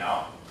directory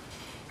now.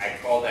 I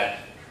call that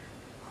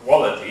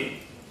quality.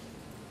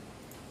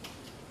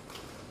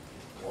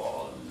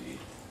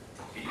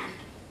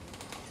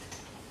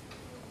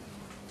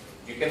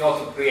 You can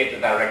also create a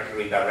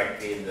directory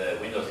directly in the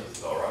Windows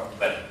Explorer,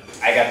 but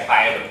I got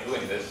tired of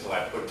doing this, so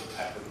I put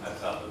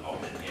myself an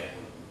option here.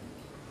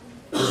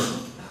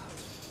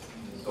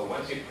 So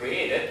once you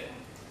create it,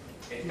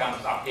 it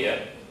comes up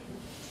here,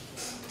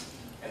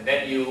 and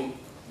then you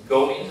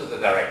go into the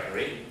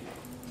directory,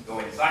 go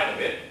inside of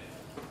it,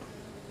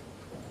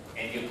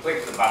 and you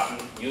click the button,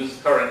 Use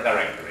Current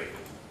Directory.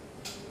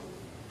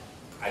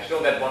 I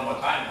show that one more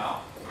time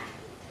now.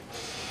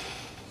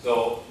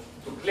 So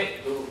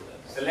to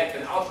select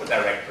an output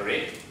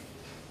directory,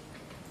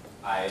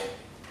 I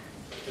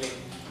click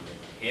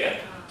here.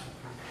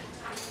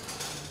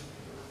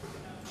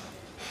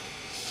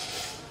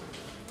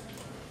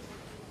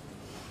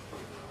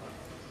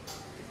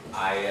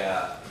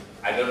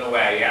 I don't know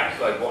where I am,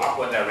 so I go up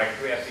one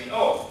directory, I see,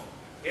 oh,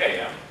 here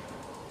I am.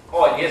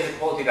 Oh, and here's the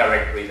quality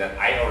directory that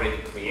I already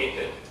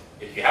created.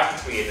 If you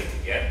haven't created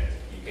it yet,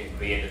 you can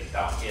create it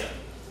down here.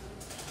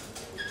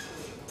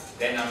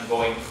 Then I'm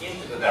going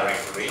into the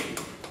directory,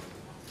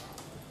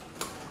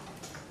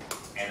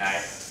 and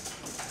I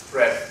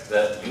press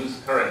the Use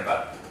Current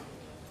button.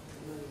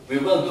 We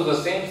will do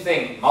the same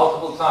thing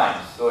multiple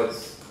times, so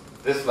it's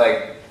this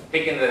like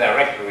picking the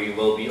directory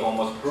will be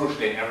almost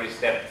crucial in every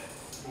step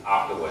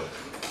afterwards.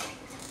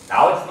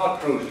 Now it's not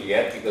crucial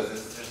yet because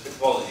it's just a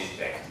quality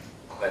check,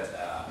 but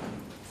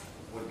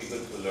would be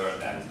good to learn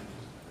that.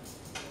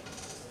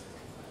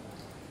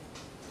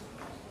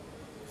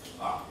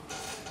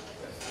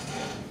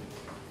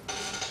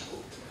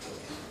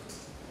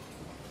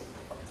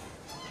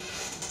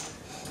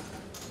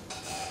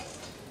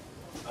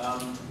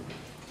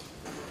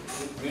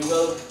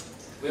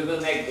 We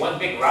will make one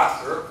big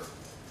raster,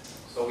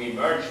 so we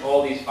merge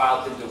all these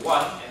files into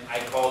one, and I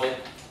call it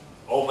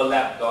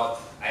overlap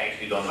dot. I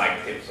actually don't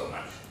like tip so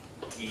much.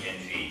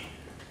 ENG.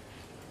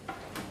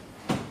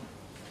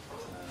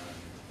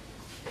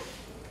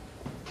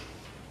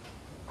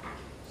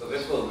 So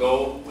this will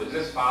go with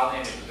this file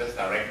name into this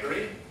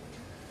directory,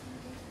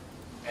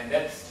 and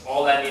that's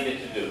all I needed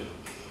to do.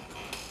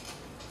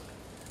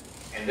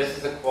 And this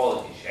is a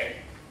quality check.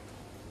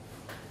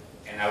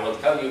 And I will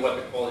tell you what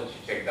the quality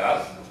check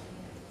does.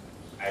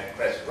 I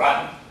press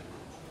Run,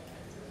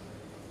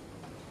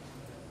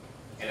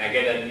 and I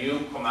get a new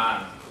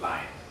command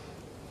line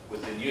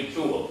with a new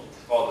tool. It's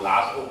called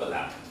last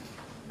overlap.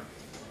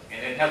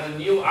 And it has a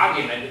new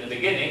argument in the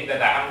beginning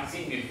that I haven't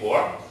seen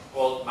before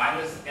called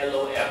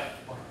 -LOF.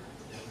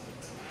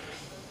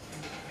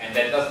 And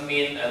that doesn't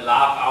mean a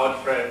laugh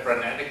out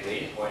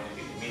frenetically, or it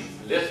means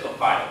list of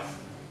files.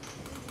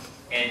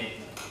 And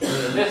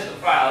the list of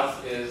files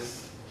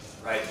is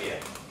right here.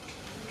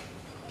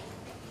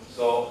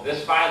 So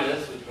this file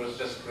list, which was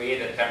just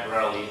created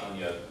temporarily on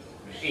your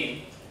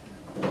machine,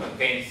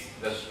 contains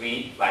the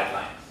 3 flight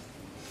lines.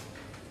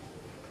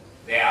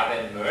 They are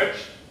then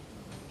merged,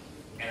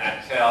 and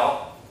I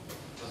tell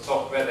the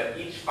software that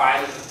each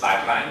file is a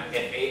flight line.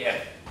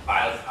 FAF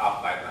files are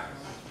flight lines.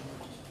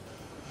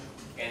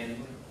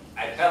 And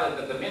I tell it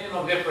that the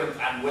minimum difference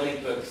I'm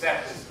willing to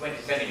accept is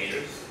 20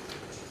 centimeters.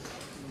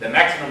 The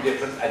maximum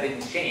difference I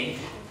didn't change.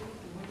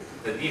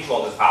 The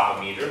default is half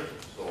a meter.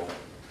 So,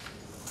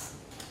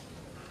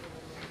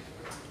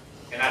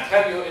 and I'll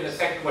tell you in a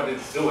second what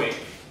it's doing.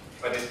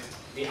 But it's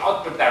the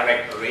output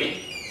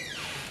directory.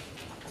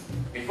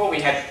 Before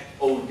we had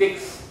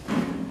ODIX,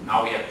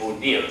 now we have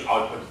ODIR,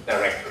 output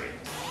directory.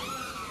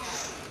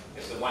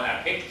 It's the one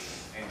I picked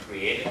and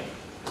created.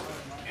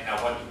 And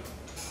I want to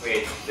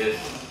create this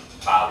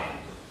file name.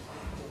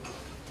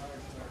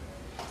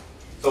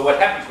 So what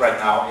happens right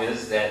now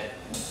is that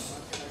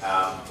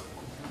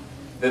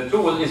the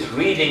tool is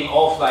reading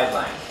all flight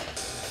lines,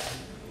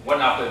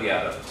 one after the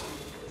other,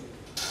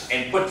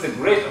 and puts a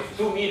grid of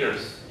 2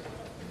 meters.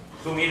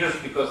 2 meters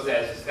because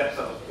there's a step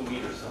sum of 2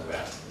 meters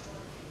somewhere.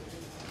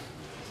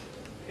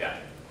 Yeah.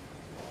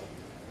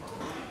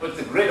 Puts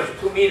a grid of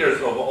 2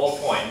 meters over all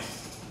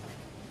points,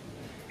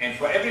 and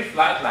for every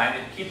flight line,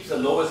 it keeps the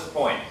lowest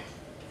point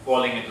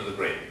falling into the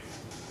grid.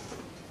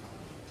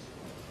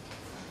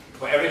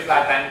 For every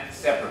flight line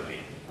separately.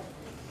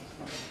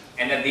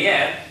 And at the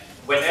end,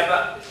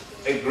 whenever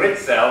a grid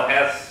cell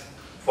has,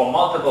 for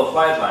multiple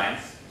flight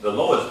lines, the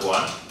lowest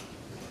one,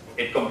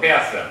 it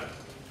compares them.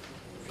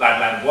 Flight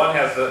line 1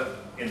 has,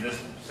 in this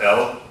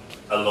cell,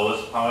 a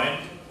lowest point.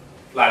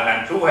 Flight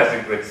line 2 has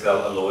a grid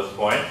cell, a lowest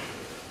point.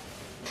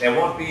 They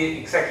won't be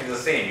exactly the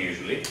same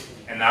usually.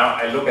 And now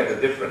I look at the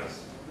difference.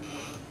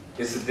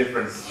 Is the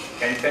difference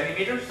 10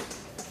 centimeters?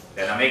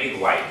 Then I make it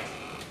white.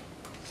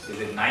 Is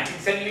it 19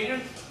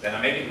 centimeters? Then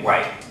I make it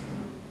white.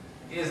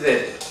 Is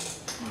it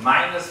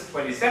minus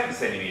 27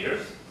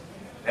 centimeters?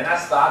 Then I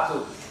start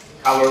to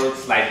color it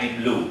slightly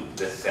blue,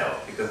 this cell,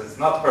 because it's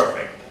not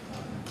perfect.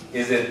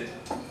 Is it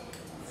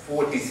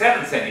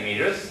 47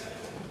 centimeters?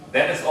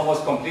 Then it's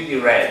almost completely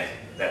red,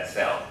 that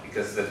cell,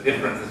 because the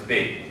difference is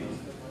big.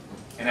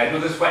 And I do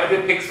this for every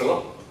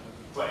pixel,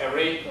 for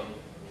every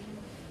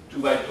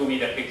 2 by 2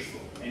 meter pixel.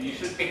 And you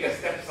should pick a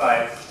step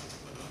size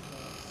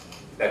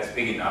that's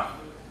big enough.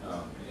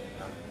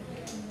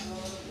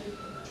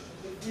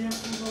 If we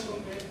have to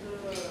compare the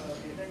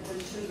data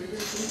position between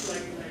 2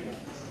 flight lines,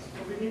 so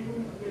we need to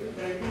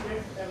guarantee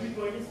that every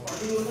point is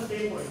falling on the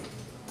same point.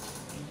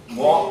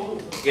 More,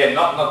 yeah,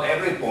 not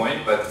every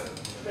point, but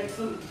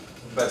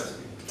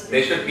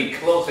they should be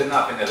close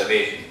enough in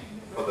elevation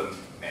for the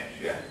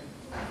mesh, yeah.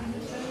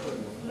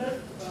 Plus,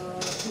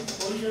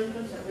 this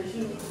horizontal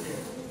separation is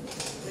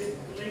there.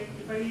 Like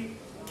if I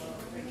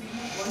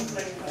execute one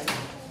flight line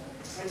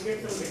and get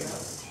some data,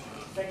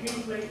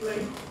 second flight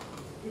line,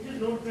 it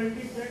is not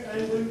guaranteed that I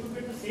am going to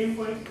get the same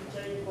point which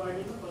I required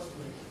in the first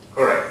place.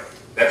 Correct.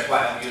 That's why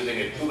I'm using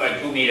a 2 by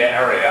 2 meter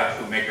area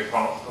to make a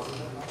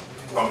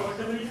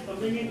whatever is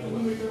coming in 2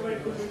 meter by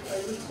 2 meter, I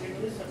will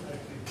take this separately.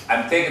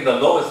 I'm taking the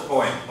lowest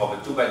point of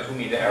a 2 by 2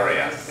 meter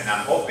area, and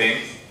I'm hoping,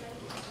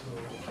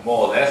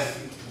 more or less,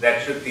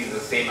 that should be the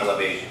same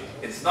elevation.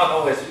 It's not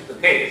always the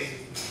case,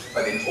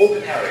 but in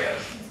open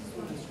areas,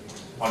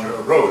 on a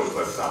road,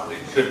 for example,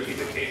 it should be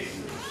the case.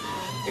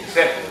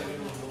 Except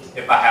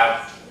if I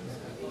have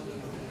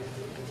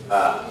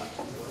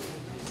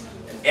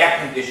an air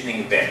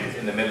conditioning vent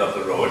in the middle of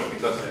the road,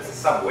 because it's a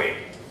subway.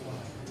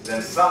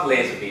 Then some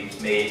laser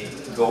beams may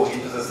go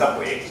into the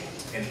subway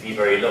and be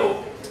very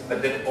low,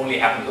 but that only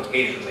happens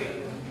occasionally.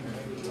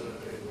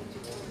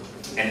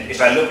 And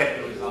if I look at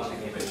the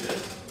resulting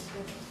images,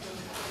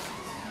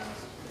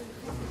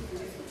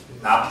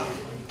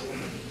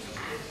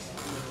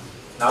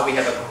 now we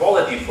have a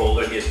quality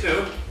folder here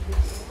too,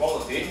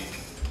 quality,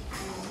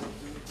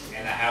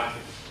 and I have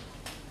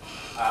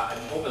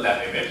an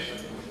overlap image,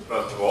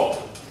 first of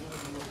all,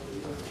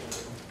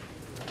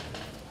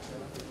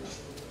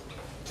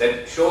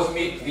 that shows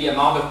me the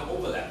amount of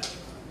overlap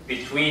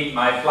between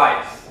my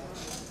flights.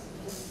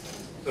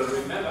 So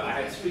remember,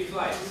 I had 3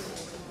 flights.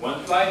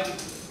 1 flight, 2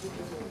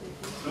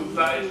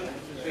 flights,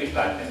 3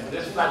 flights. And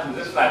this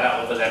flight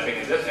are overlapping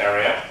in this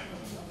area.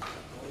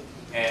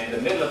 And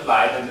the middle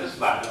flight and this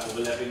flight are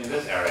overlapping in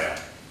this area.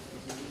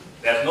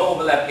 There's no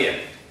overlap here.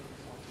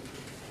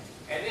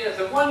 And there's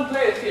a one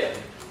place here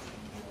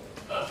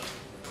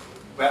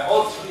where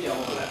all 3 are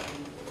overlapping.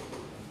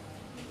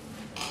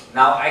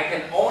 Now I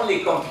can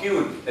only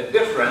compute a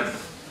difference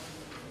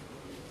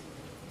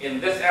in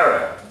this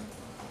area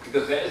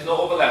because there is no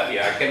overlap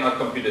here. I cannot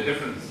compute a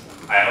difference.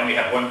 I only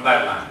have 1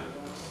 flight line.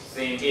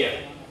 Same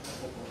here.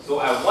 So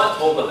I want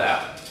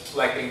overlap so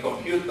I can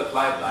compute the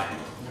flight line,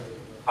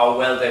 how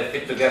well they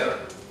fit together.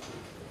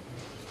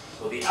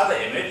 So the other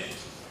image,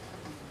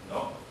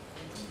 no,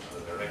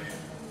 other direction,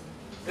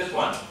 this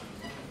one,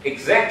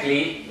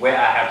 exactly where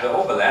I have the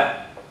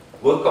overlap,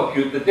 will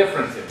compute the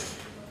difference image.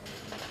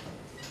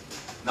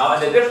 Now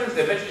in the difference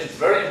image, it's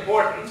very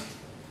important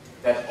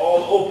that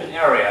all open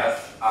areas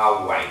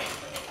are white.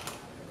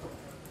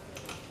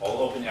 All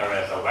open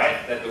areas are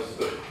white, that looks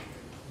good.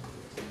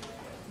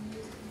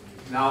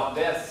 Now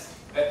there's,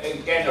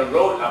 again, a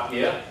road up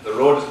here. The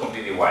road is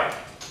completely white.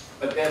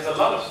 But there's a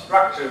lot of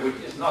structure which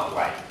is not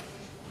white.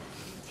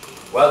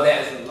 Well,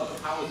 there's a lot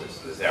of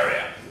houses in this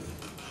area.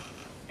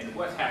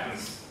 what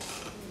happens?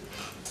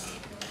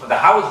 For the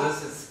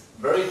houses, it's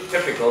very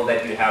typical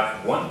that you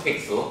have one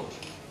pixel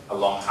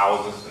along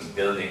houses and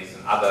buildings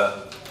and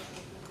other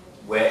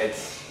where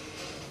it's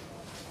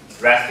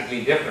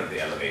drastically different, the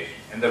elevation.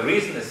 And the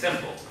reason is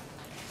simple.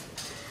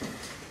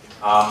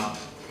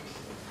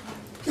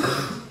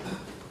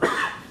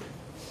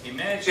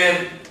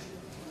 Imagine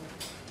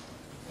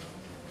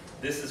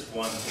this is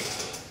one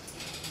pixel.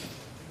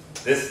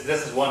 This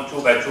is one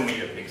 2 by 2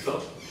 meter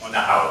pixel on a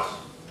house.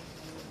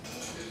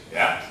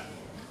 Yeah?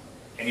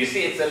 And you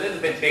see it's a little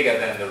bit bigger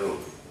than the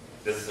roof.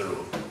 This is the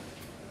roof.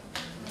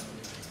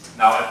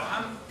 Now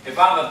if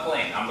I'm the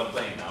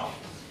plane now,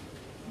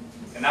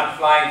 and I'm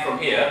flying from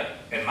here,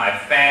 and my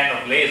fan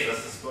of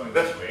lasers is going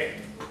this way,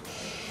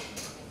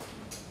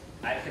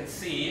 I can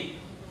see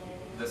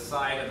the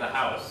side of the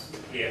house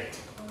here.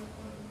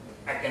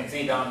 I can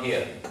see down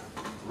here.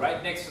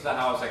 Right next to the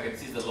house, I can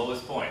see the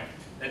lowest point.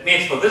 That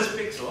means for this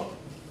pixel,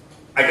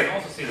 I can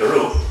also see the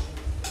roof,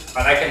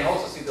 but I can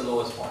also see the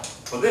lowest point.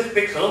 For this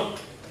pixel,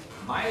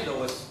 my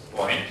lowest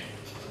point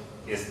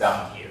is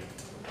down here.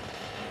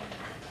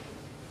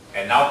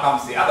 And now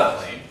comes the other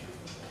plane.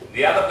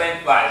 The other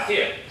plane flies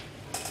here.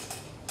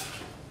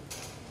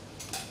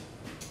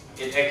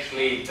 It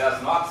actually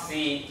does not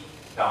see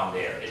down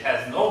there. It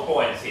has no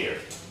points here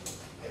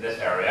in this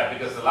area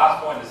because the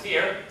last point is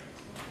here,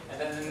 and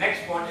then the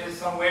next point is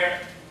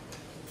somewhere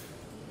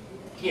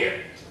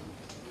here.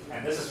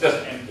 And this is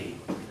just empty.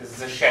 This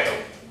is a shadow,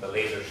 the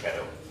laser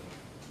shadow.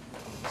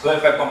 So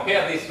if I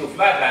compare these two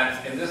flight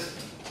lines in this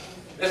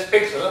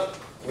pixel,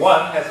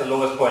 one has the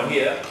lowest point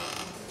here,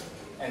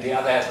 and the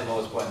other has the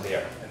lowest point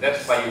there. And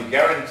that's why you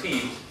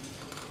guaranteed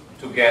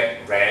to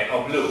get red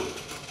or blue.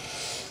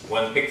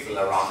 One pixel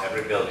around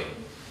every building.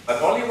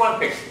 But only one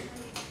pixel.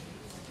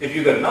 If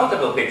you get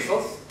multiple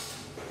pixels,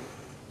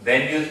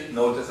 then you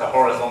notice a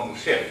horizontal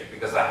shift,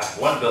 because I have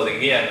one building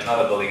here and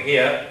another building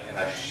here, and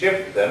I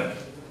shift them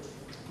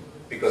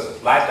because the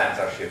flight lines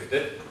are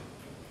shifted.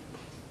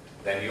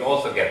 Then you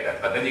also get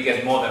that, but then you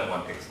get more than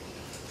one pixel.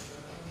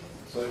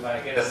 So if I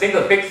get a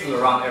single pixel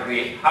around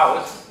every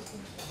house,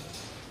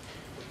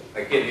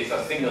 like here these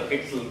are single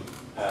pixel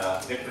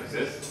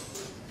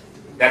differences,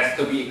 that's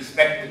to be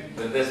expected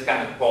with this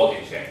kind of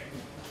quality check.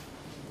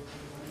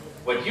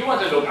 What you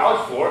want to look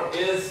out for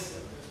is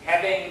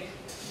having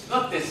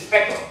not this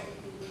speckle.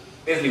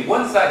 Basically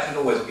one side should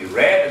always be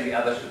red and the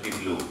other should be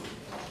blue.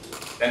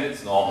 Then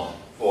it's normal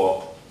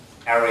for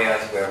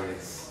areas where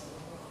it's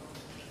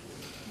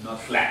not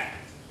flat.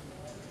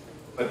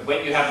 But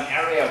when you have an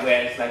area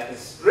where it's like a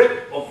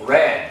strip of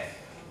red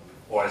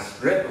or a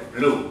strip of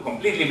blue,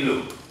 completely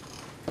blue,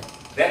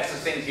 that's the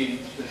thing you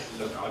should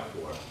look out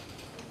for.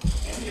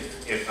 And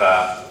if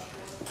I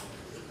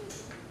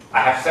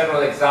have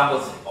several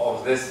examples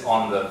of this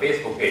on the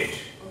Facebook page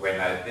when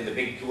I did a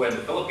big tour in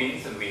the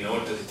Philippines, and we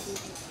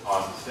noticed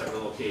on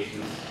several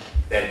occasions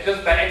that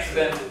just by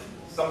accident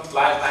some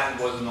flight line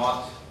was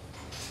not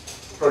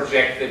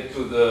projected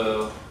to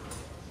the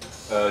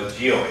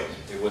geoid.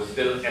 It was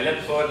still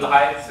ellipsoidal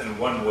heights and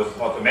one was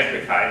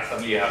autometric height.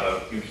 Suddenly you have a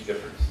huge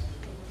difference.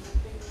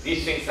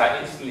 These things are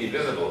instantly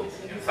visible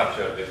in such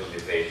a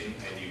visualization,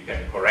 and you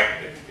can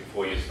correct it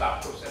before you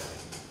start processing.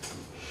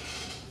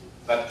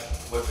 But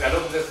if I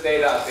look at this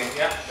data, I think,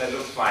 yeah, that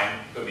looks fine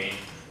to me.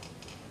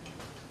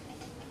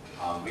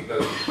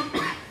 Because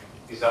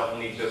these are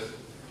only just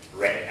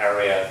red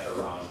areas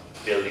around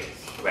buildings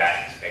where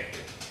I expect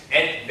it.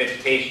 And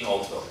vegetation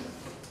also.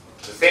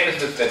 The same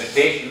as with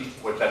vegetation,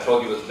 which I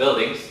told you was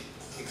buildings,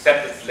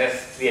 except it's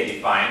less clearly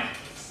defined.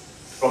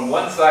 From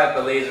one side,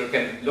 the laser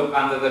can look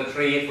under the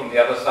tree. From the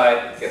other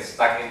side, it gets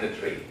stuck in the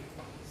tree.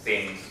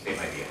 Same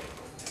idea.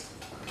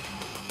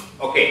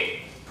 Okay.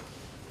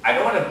 I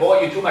don't want to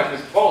bore you too much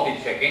with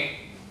quality checking.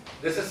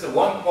 This is the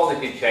one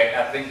quality check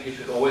I think you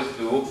should always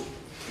do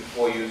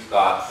before you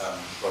start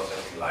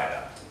processing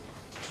LiDAR.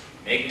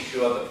 Making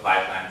sure the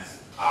flight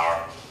lines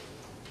are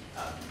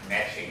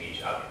matching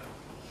each other.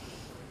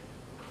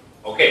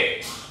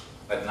 Okay,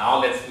 but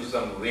now let's do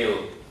some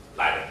real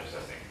LiDAR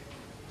processing.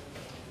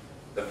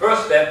 The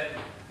first step,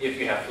 if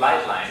you have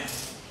flight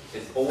lines,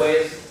 is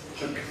always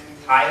to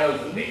tile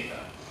the data,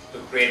 to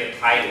create a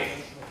tiling.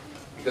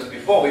 Because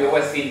before we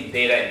always seen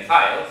data in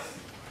tiles.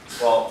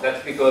 Well,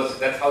 that's because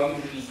that's how you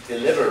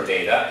deliver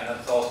data, and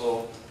that's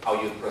also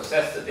how you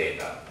process the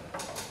data.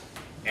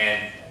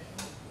 And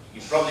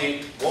you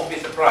probably won't be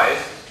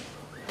surprised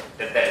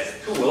that there is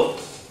a tool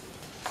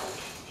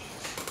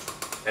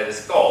that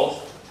is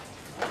called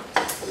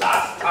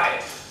last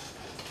tile.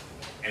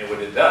 And what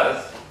it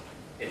does,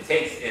 it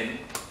takes in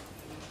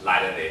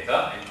LiDAR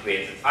data and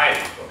creates a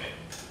tiling from it.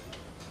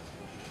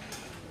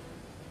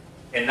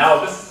 And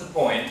now this is the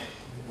point.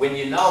 When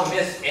you now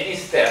miss any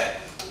step,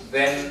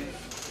 then,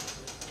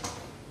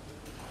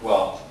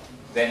 well,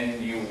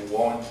 then you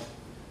won't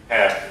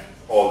have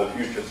all the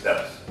future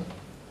steps.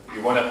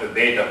 You won't have the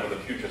data for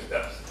the future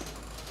steps.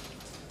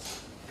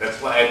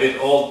 That's why I did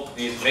all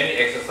these many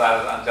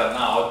exercises until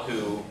now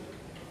to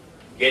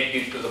get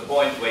you to the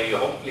point where you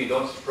hopefully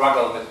don't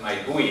struggle with my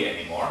GUI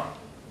anymore.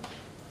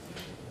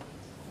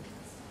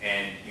 And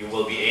you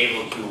will be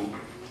able to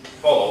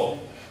follow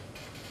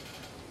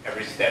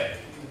every step.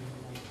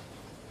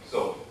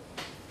 So,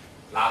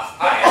 last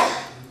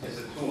tile is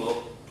a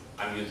tool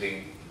I'm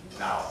using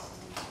now.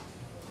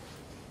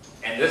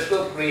 And this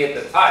will create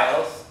the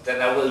tiles that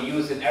I will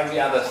use in every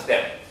other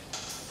step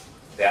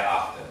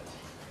thereafter.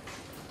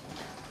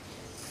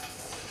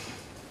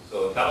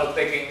 So double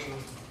clicking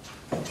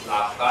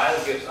last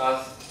tile gives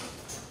us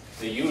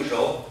the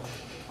usual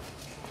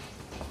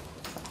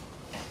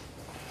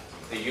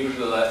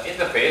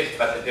interface,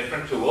 but a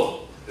different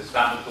tool. The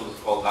standard tool is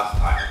called last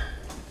tile.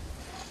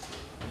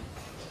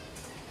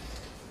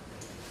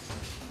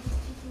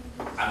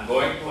 I'm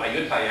going to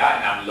Ayutthaya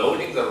and I'm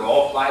loading the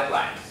raw flight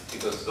lines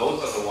because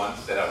those are the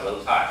ones that I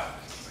will tile.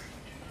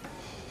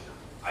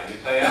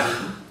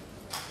 Ayutthaya,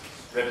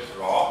 strips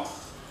raw.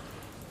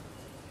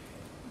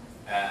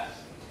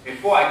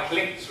 Before I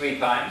click 3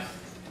 times,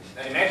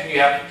 now imagine you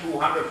have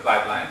 200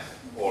 flight lines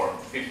or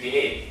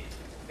 58,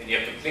 then you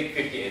have to click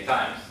 58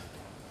 times.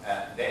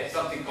 There is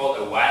something called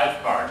a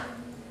wildcard.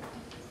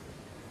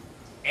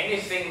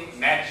 Anything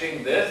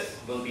matching this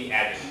will be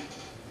added.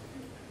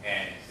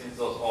 And since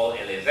those all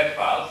LAZ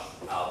files,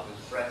 I'll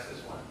just press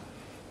this one.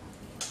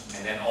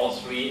 And then all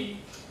three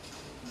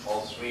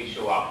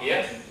show up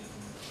here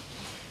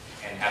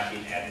and have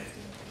been added.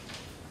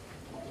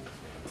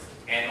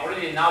 And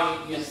already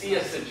now you see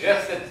a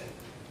suggested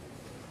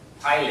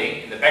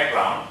tiling in the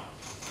background.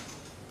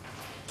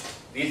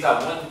 These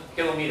are 1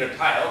 kilometer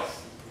tiles.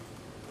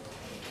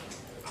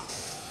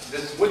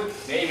 This would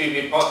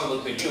maybe be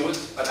possible to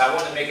use, but I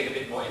want to make it a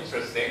bit more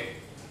interesting.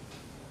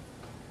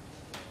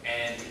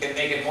 And you can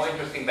make it more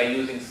interesting by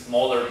using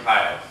smaller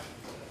tiles.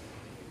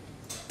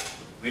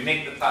 We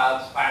make the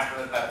tiles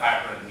 500 by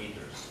 500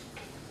 meters.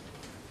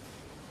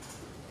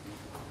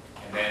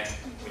 And then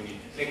when you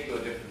click to a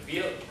different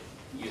field,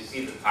 you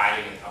see the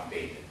tiling is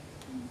updated.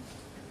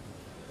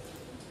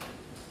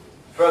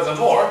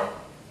 Furthermore,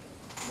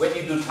 when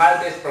you do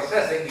tile-based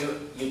processing,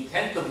 you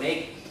tend to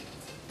make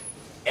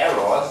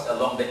errors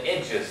along the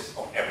edges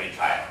of every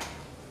tile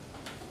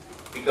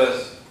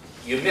because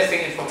you're missing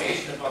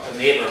information about the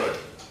neighborhood.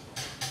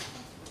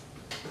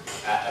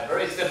 A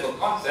very simple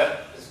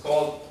concept is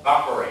called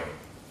buffering.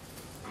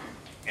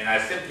 And I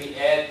simply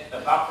add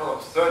a buffer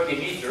of 30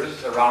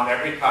 meters around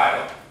every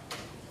tile,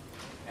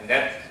 and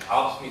that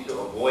helps me to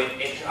avoid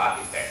edge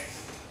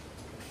artifacts.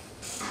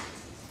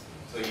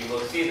 So you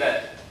will see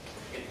that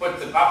it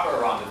puts a buffer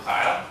around the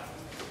tile,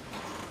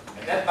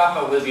 and that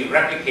buffer will be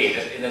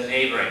replicated in the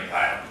neighboring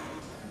tile.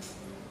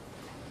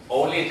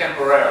 Only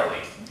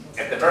temporarily.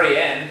 At the very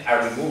end,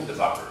 I remove the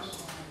buffers.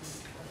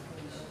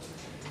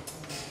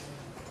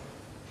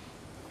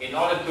 In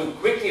order to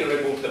quickly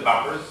remove the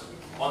buffers,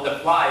 on the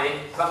fly,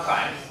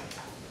 sometimes.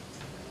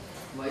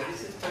 Why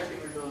this is 30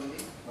 meters only?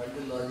 What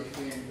the logic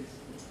behind this?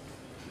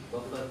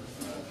 Buffer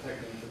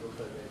 30 meter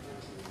buffer.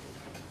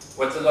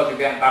 What's the logic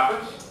behind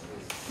buffers?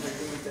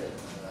 30 meters.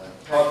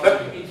 Oh,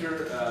 30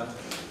 meter.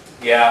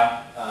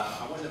 Yeah.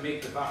 I want to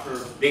make the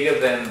buffer bigger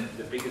than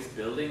the biggest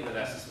building that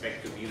I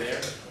suspect to be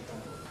there.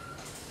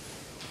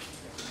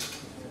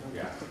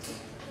 Yeah.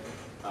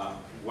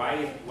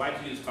 Why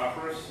to use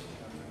buffers?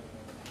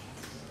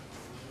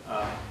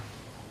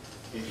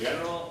 In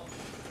general,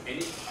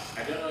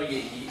 I don't know,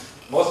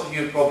 most of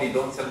you probably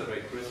don't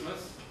celebrate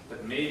Christmas,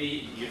 but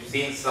maybe you've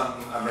seen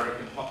some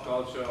American pop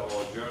culture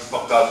or German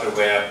pop culture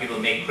where people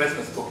make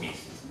Christmas cookies.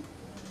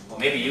 Or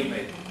maybe you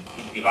made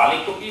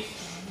Diwali cookies?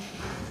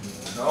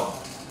 No?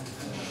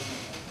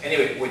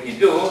 Anyway, what you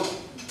do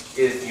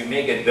is you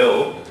make a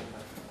dough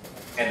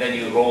and then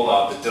you roll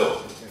out the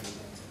dough.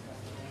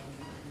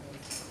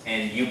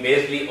 And you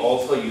basically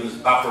also use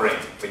buffering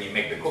when you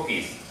make the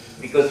cookies,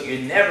 because you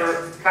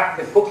never cut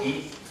the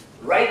cookie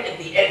right at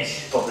the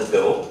edge of the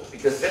dough,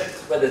 because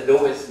that's where the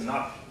dough is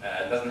not,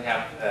 doesn't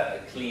have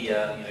a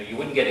clear, you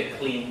wouldn't get a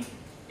clean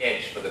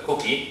edge for the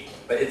cookie,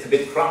 but it's a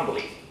bit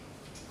crumbly.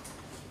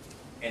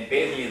 And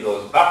basically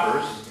those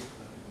buffers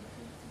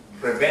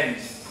prevent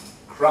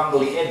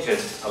crumbly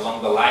edges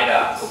along the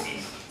LiDAR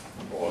cookies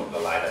or the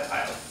LiDAR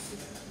tiles.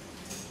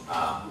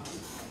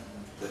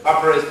 The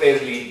buffer is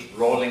basically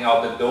rolling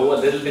out the dough a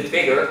little bit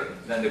bigger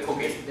than the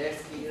cookie.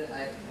 That's clear.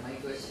 My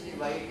question is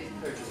why it is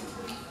 30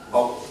 meters?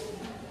 Oh,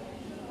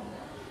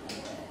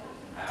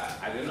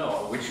 I don't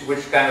know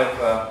which kind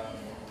of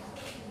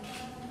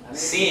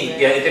scene.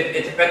 Yeah,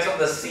 it depends on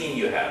the scene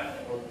you have.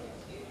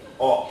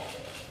 Oh,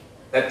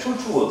 there are 2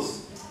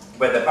 tools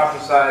where the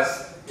buffer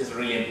size is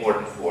really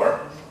important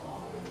for: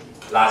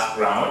 last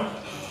ground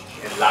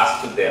and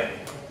last to them.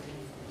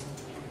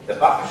 The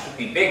buffer should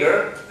be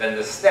bigger than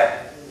the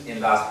step in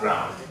last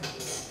ground.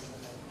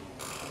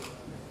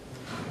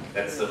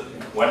 That's the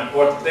one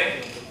important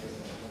thing.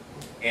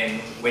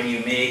 And when you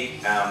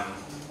make,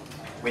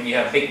 when you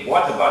have big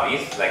water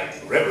bodies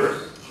like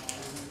rivers,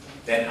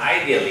 then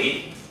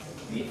ideally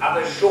the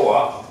other shore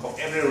of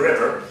every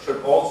river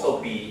should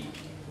also be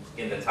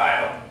in the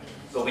tile.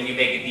 So when you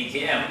make a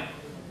DTM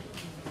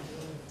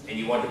and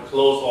you want to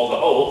close all the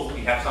holes,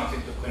 you have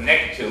something to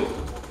connect to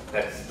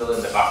that's still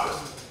in the buffer.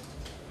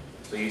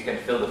 So you can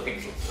fill the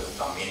pixels with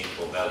some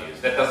meaningful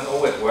values. That doesn't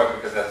always work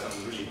because there's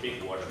some really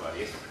big water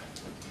bodies.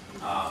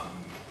 I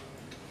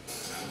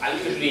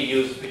usually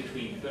use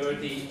between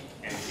 30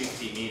 and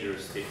 50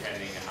 meters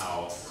depending on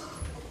how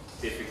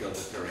difficult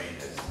the terrain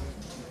is.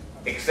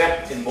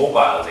 Except in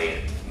mobile,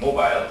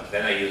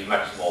 then I use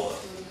much smaller.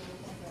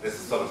 This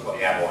is sort of for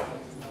airborne.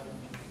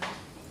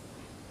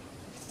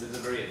 This is a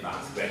very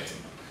advanced question.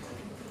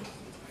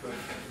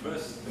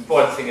 First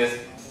important thing is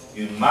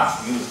you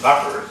must use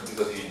buffers,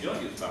 because if you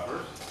don't use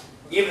buffers,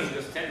 even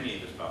just 10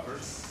 meters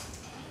buffers,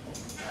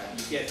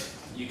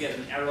 you get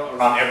an error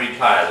around every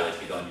tile if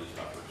you don't use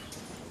buffers.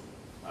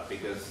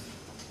 Because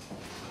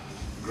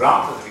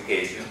ground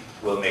classification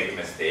will make a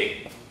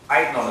mistake,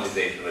 height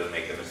normalization will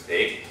make a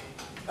mistake,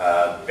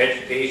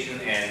 vegetation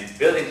and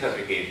building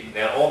classification,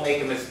 they'll all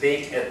make a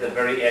mistake at the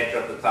very edge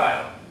of the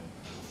tile.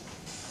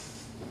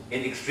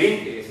 In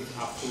extreme cases,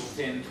 up to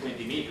 10,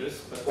 20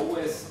 meters, but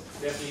always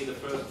definitely the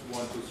first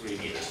 1, 2, 3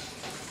 meters.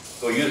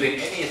 So using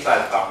any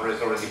size buffer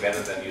is already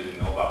better than using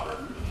no buffer.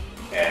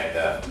 And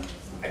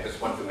I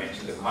just want to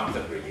mention the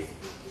concept really.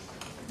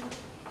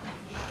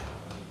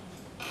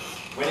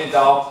 When in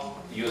doubt,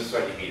 use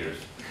 30 meters.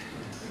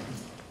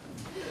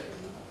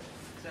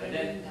 And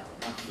then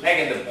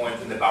flagging the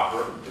points in the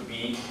buffer to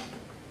be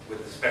with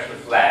a special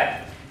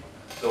flag,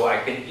 so I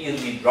can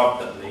easily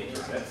drop them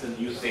later. That's a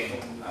new thing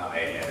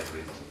I added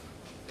recently.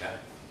 Yeah.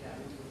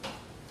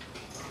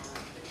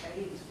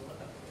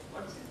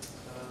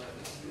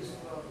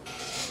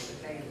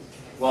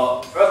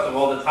 Well, first of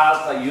all, the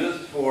tiles are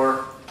used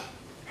for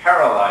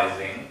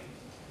parallelizing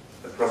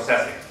the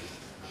processing.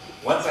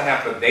 Once I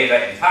have the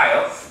data in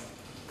tiles,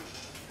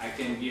 I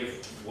can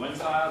give one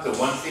tile to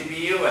one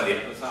CPU and the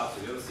other tile to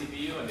the other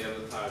CPU and the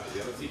other tile to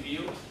the other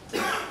CPU.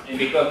 And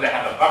because they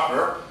have a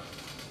buffer,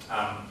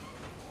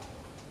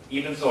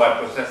 even so I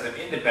process them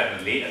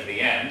independently at the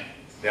end,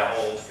 they'll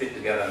all fit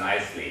together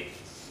nicely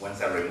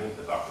once I remove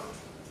the buffer.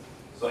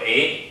 So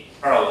A,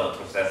 parallel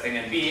processing,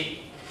 and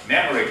B,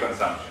 memory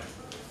consumption.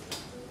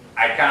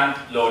 I can't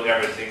load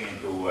everything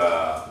into,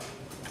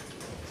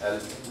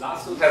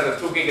 LastSUS has a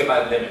 2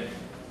 GB limit.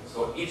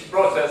 So each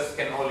process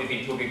can only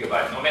be 2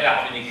 GB, no matter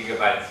how many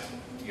gigabytes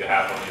you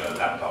have on your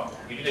laptop.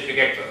 Even if your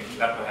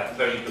laptop has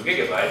 32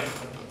 gigabytes,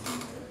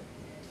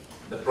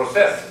 the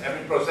process,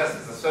 every process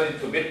is a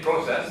 32-bit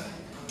process,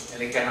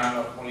 and it can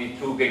have only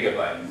 2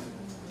 gigabytes.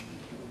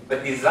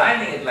 But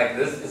designing it like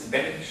this is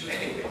beneficial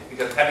anyway,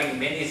 because having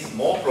many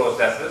small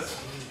processes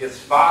is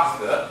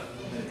faster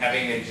than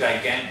having a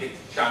gigantic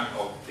chunk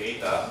of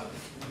data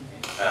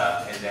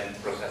and then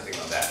processing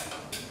on that.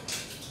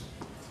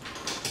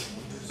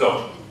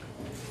 So,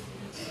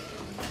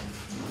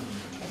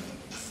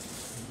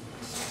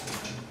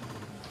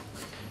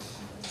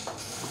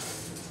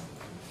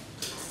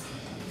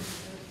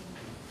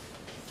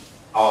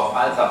 our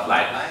files are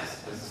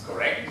flightlines, this is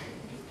correct.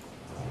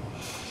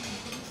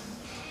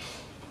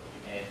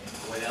 And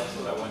what else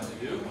would I want to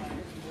do?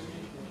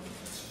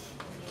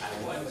 I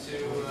want to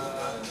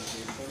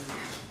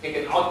pick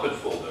an output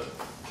folder.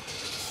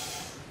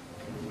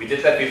 We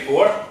did that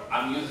before.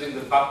 I'm using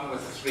the button with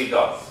the 3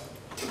 dots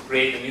to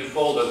create a new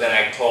folder that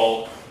I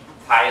call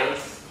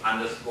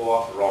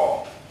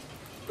tiles_raw.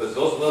 Because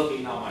those will be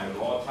now my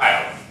raw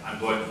tiles. I'm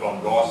going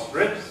from raw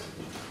strips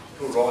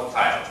to raw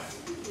tiles.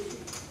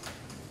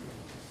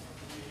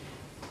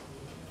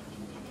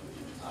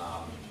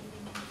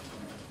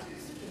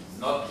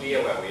 Not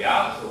clear where we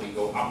are, so we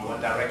go up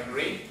one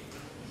directory.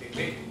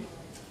 Click.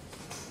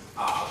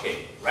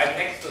 Okay. Right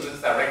next to this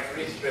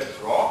directory, strips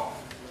raw.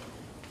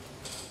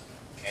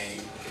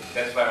 And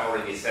that's why I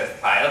already says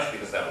tiles,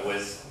 because I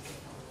always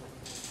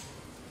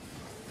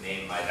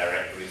name my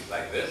directories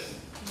like this.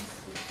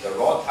 The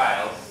raw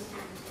tiles,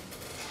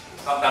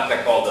 sometimes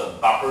I call them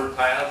buffer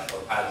tiles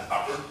or tiles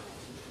buffer.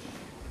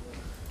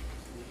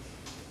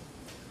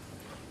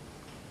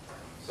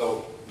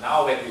 So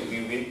now when we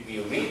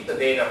read the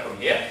data from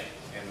here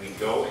and we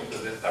go into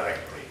this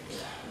directory.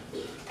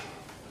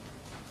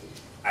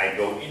 I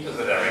go into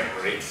the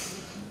directory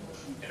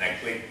and I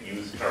click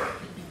use current.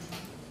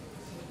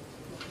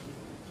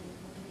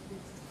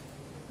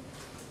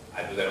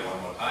 I do that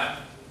one more time.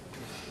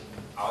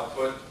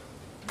 Output.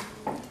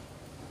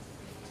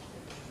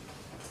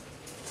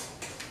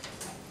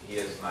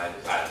 Here's my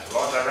tiles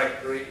raw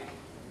directory.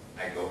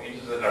 I go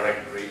into the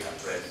directory and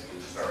press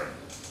use current.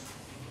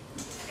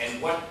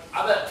 And one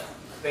other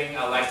thing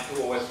I like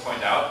to always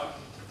point out,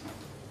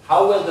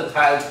 how will the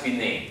tiles be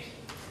named?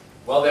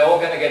 Well, they're all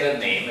going to get a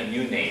name, a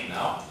new name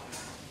now.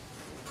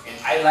 And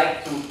I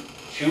like to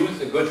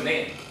choose a good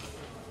name.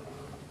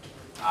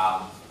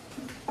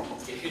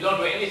 If you don't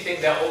do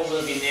anything, they all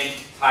will be named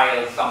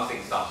tile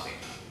something something.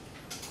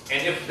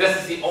 And if this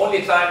is the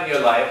only time in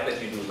your life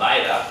that you do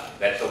LiDAR,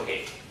 that's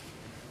okay.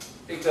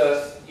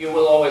 Because you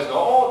will always go,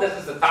 oh, this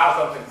is the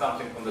tile something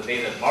something from the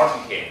day that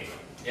Martin came.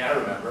 Yeah, I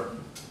remember.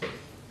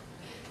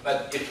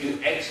 But if you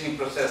actually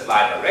process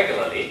LiDAR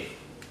regularly,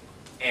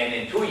 and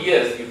in 2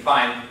 years you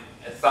find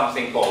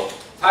something called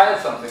tile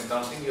something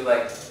something, you're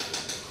like,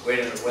 wait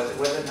a minute,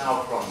 was it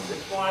now from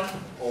this one,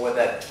 or was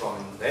that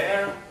from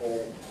there,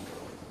 or,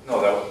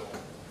 no, that was,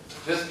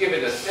 just give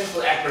it a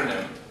simple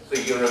acronym so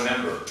you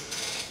remember,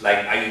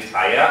 like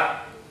Ayutthaya,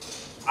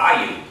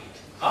 Ayu,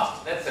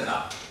 that's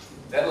enough.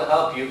 That'll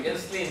help you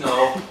instantly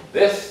know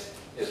this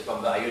is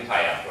from the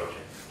Ayutthaya project.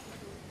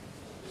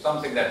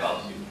 Something that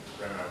helps you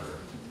remember.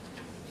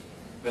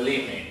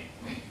 Believe me,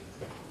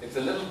 it's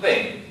a little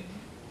thing,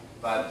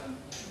 but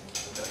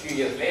a few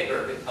years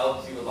later it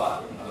helps you a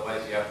lot.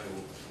 Otherwise you have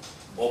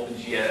to open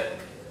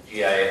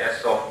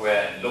GIS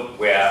software and look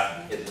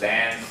where it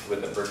lands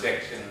with the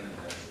projection.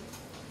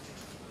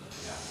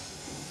 Yeah.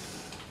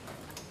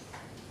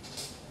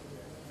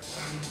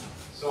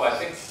 So I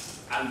think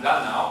I'm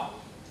done now.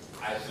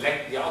 I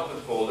select the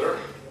output folder,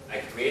 I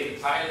create a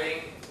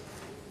tiling,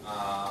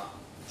 tile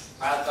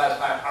size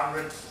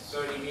 500,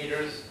 30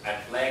 meters, I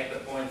flag the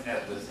points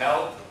as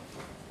withheld,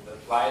 the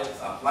files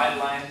are flight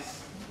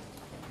lines,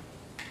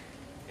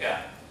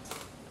 yeah.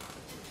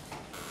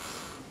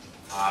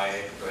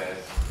 I press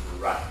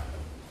run.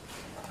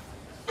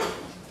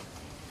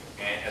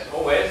 And as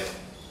always,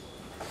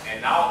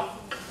 and now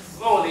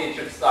slowly it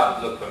should start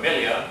to look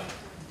familiar.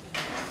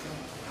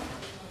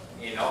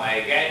 You know, I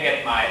again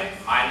get my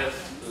minus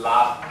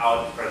last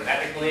out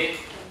phonetically,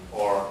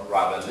 or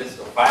rather list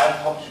of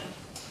files option.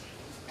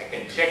 I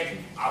can check,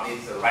 are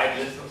these the right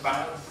list of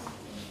files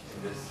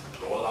in this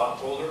rollout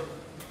folder?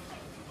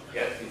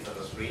 Yes, these are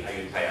the 3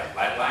 Ayutthaya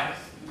flight lines.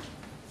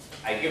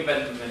 I give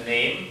them the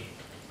name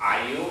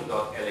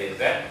ayu.laz.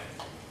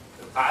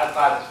 The tile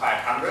size is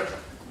 500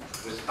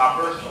 with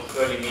buffers of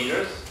 30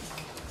 meters.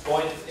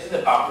 Points in the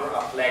buffer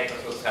are flagged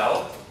as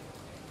withheld.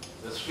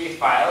 The 3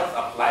 files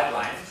are flight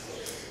lines.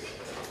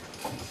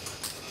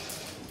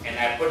 And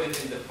I put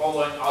it in the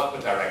following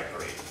output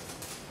directory.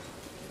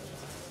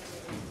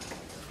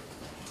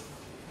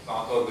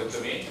 Sounds all good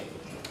to me.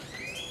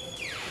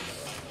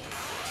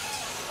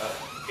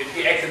 If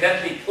you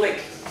accidentally click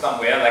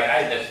somewhere, like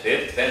I just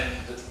did, then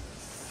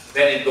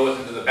it goes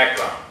into the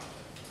background.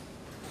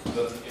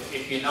 So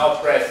if you now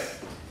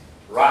press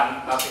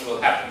run, nothing will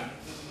happen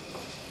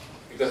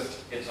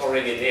because it's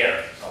already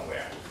there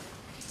somewhere.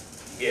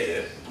 Here it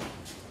is.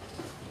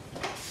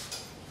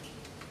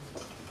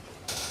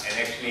 And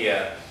actually,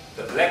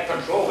 the black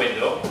control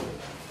window,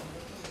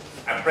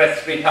 I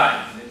press 3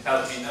 times, and it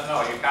tells me,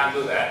 no, you can't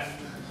do that.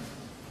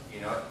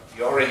 You know,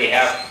 you already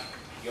have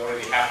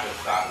the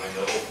start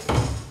window open.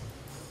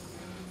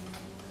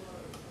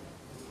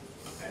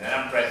 And then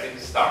I'm pressing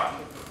start.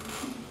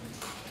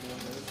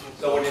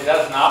 So what it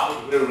does now,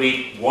 it will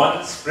read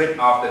one script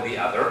after the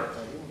other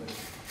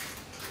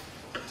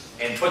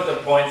and put the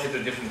points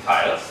into different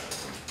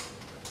tiles.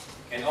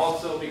 And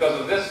also, because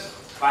of this,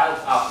 files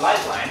are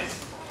flight lines.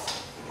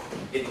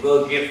 It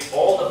will give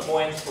all the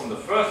points from the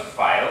first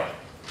file,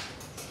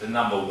 the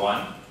number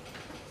 1,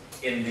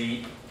 in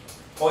the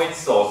point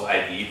source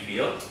ID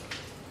field.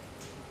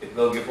 It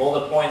will give all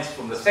the points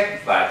from the second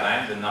flight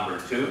line, the number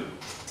 2,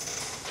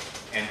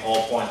 and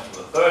all points from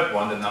the third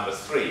one, the number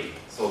 3.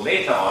 So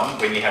later on,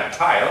 when you have a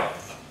tile,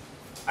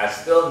 I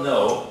still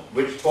know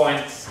which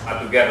points are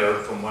together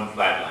from one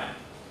flight line.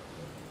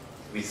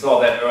 We saw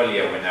that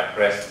earlier when I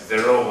pressed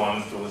 0,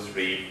 1, 2,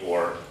 3,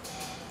 4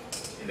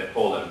 in the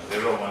column,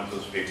 0, 1, 2,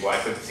 3, 4. I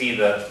could see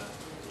the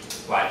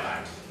flight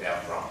lines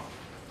they're from.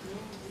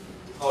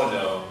 Oh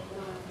no.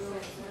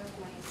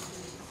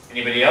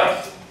 Anybody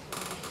else?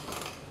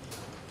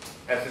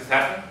 Has this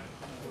happened?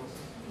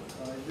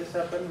 This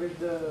happened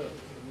with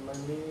my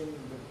meal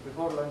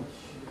before lunch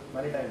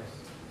many times.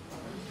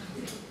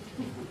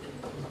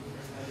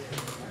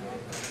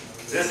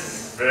 This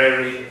is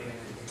very...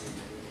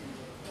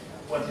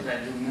 What did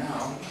I do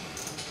now?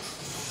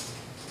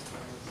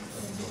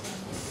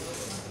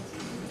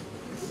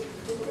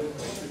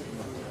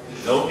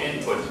 No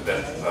input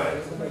specified.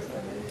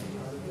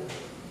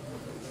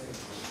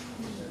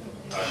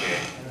 Okay.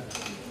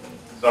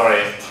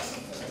 Sorry.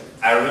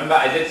 I remember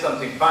I did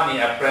something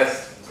funny. I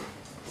pressed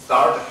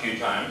start a few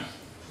times.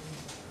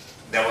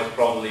 That was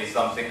probably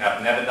something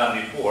I've never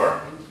done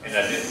before, and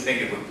I didn't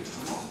think it would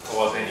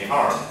cause any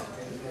harm.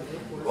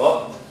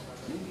 Well,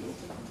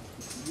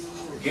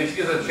 it gives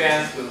you the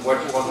chance to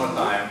watch one more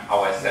time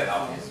how I set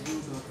up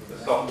the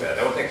software.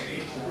 That was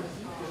actually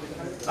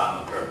done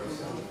on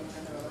purpose.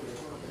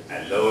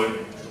 I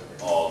load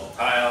all the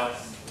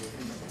tiles,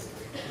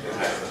 then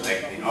I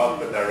select the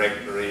output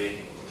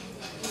directory,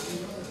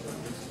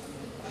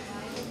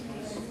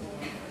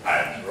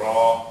 I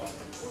draw,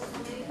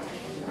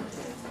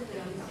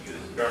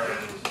 use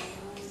current,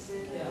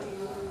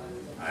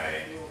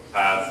 I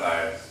tile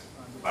size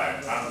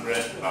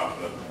 500,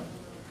 buffer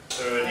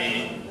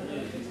 30,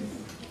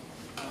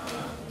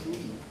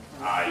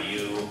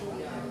 IU,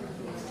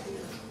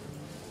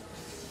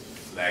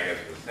 flag as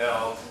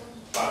withheld,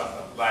 files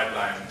of flight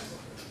lines.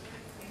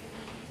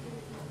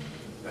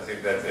 I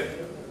think that's it.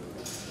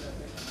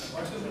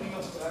 What's the meaning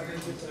of flag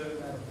as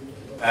withheld?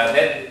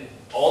 Then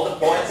all the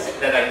points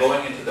that are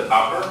going into the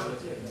buffer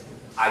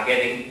are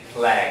getting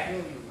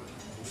flagged.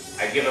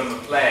 I give them a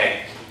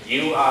flag.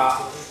 You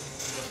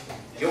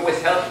your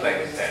withheld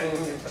flag is set.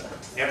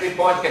 Every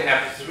point can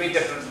have 3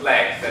 different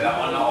flags that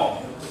are on or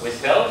off.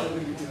 Withheld,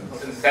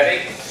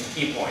 synthetic, and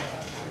key point.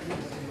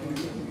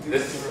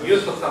 This is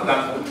useful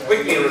sometimes to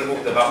quickly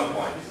remove the buffer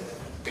points,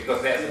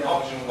 because there's an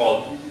option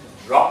called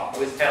drop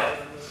withheld,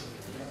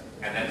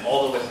 and then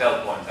all the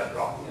withheld points are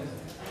dropped.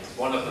 It's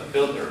one of the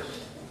filters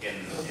in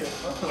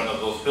one of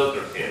those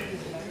filters here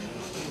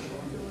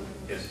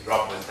is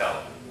drop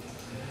withheld.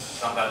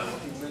 Sometimes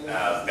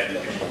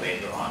beneficial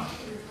later on.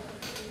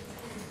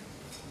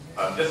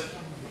 I'm just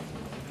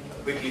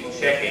quickly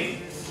checking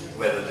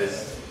whether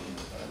this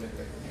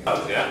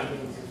helps, yeah?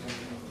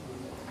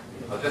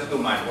 I'll just do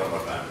mine one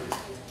more time.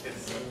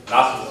 It's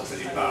last was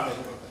pretty fast.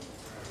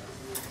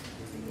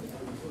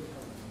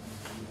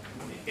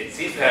 It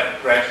seems to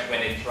have crashed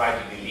when it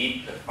tried to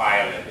delete the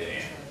file at the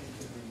end.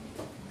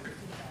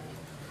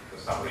 For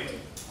some reason.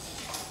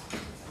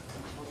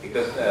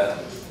 Because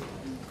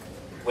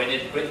when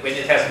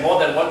it has more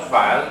than one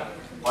file,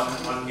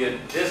 on your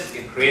disk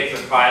it creates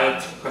a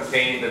file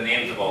containing the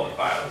names of all the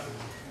files.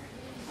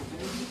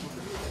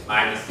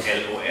 Minus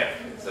LOF.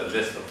 It's a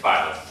list of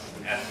files,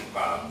 an ASCII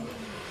file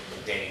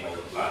containing all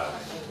the files.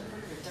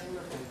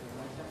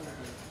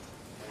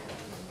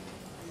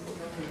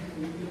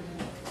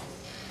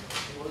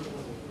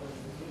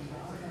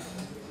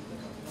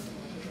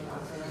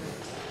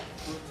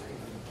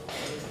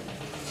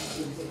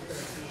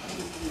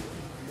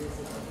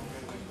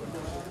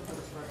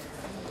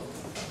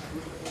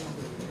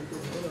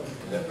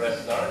 Did I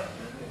press start?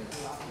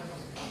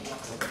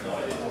 No,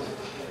 I didn't.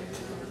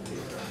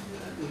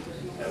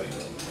 There we go.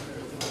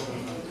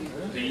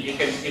 So you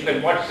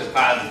can watch the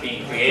files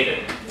being created,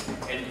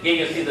 and here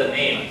you see the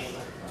names.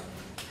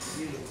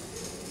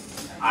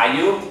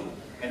 IU,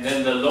 and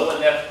then the lower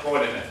left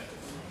coordinate.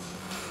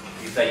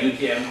 These are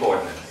UTM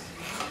coordinates.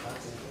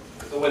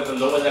 So with the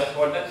lower left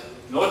coordinates,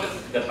 notice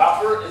the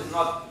buffer is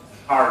not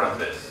part of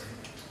this,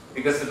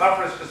 because the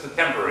buffer is just a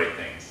temporary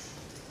thing.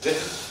 This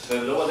is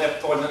the lower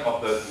left coordinate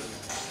of the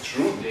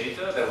true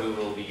data that we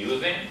will be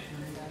using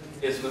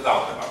is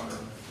without the buffer.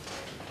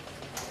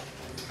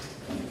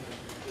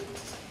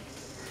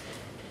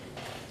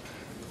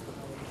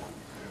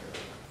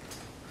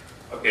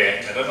 Okay,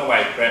 I don't know why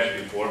it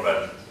crashed before,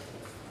 but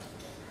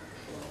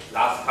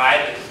last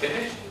file is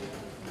finished.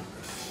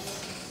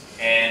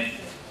 And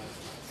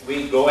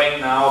we're going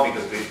now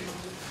because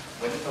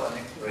when is our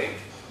next break?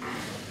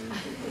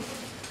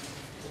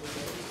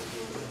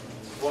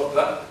 4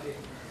 o'clock?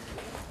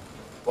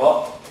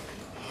 Well,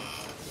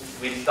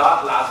 we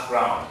start last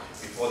round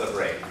before the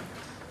break.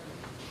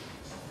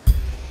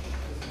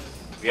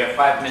 We have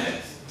 5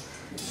 minutes.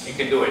 You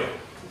can do it.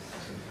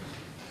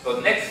 So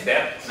next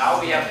step, now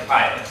we have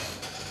pilots.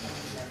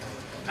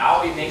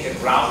 Now we make a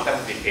ground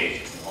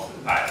classification of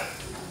the pilots.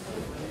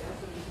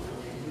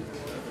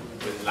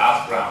 With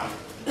last round.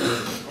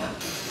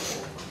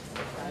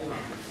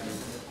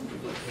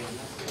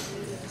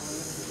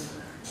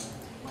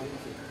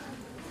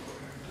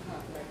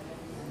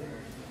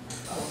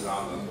 Last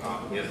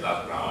round. Here's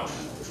last round.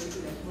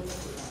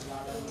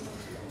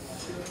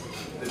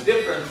 The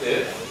difference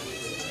is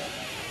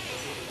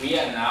we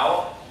are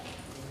now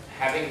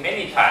having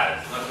many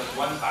tiles, not just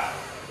one tile.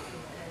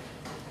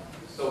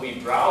 So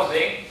we're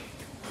browsing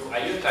to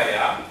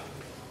Ayutthaya,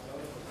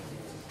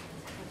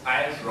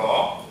 tiles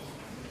raw,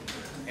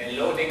 and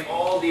loading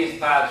all these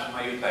tiles from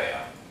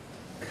Ayutthaya.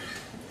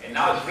 And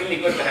now it's really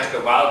good to have the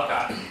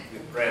wildcard. We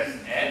press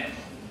N,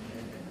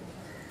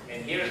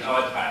 and here's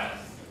our tiles.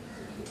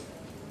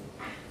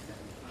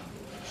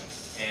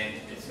 And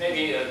it's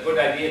maybe a good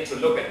idea to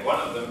look at one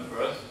of them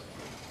first.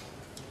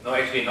 No,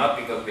 actually not,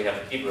 because we have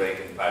a tea break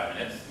in 5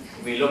 minutes.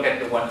 We look at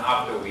the one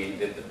after we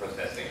did the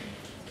processing.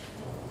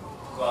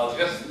 So I'll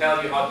just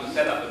tell you how to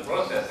set up the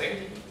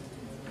processing.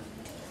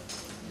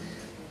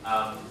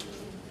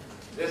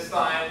 This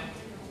time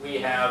we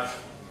have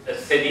a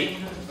city,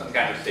 some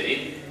kind of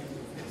city.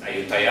 It's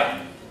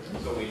Ayutthaya,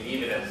 so we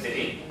leave it at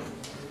city.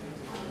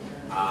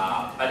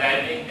 But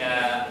I think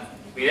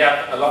we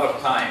have a lot of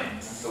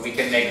time, so we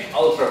can make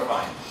ultra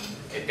fine.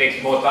 It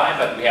takes more time,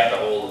 but we have the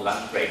whole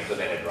lunch break to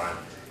let it run.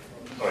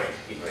 Sorry,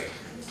 tea break.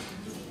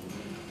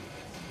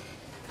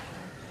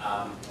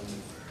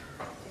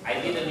 I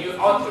need a new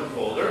output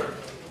folder.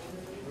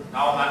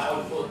 Now my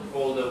output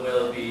folder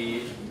will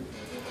be,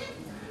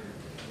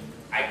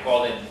 I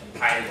call it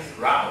tiles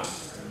ground,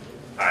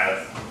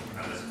 tiles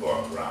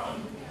underscore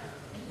ground.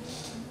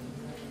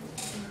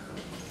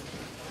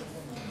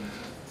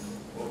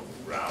 Oh,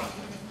 ground.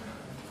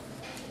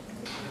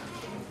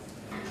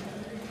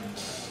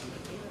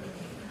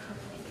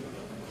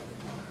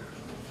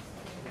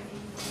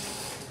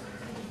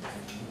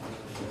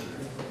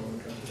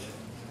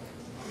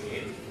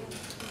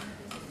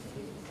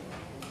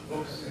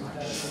 Oops.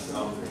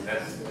 No,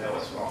 that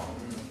was wrong.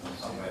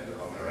 Somewhere in the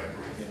wrong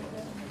directory.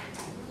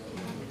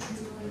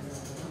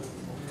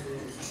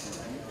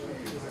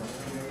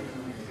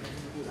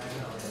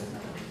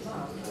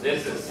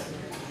 This is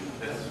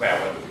where I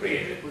want to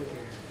create it.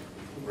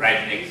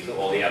 Right next to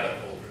all the other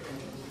folders.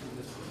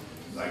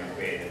 So I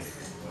created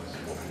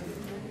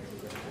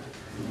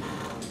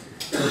one.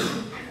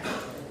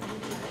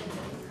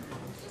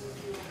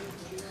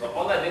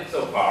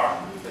 so far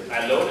is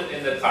I loaded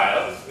in the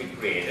tiles we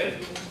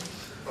created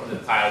from the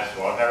tiles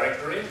raw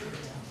directory,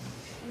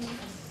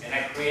 and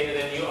I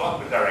created a new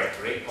output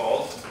directory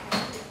called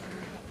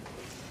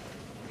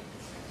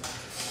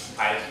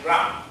tiles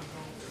ground.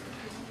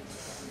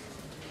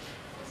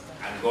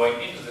 I'm going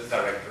into this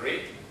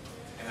directory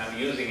and I'm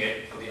using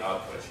it for the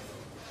output.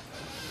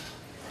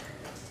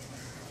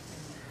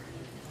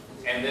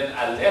 And then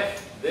I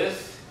left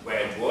this where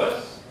it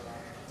was.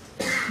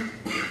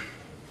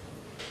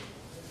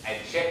 I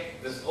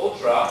checked this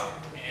ultra,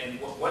 and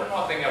one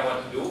more thing I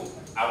want to do,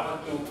 I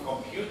want to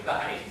compute the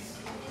heights.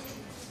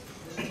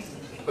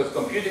 Because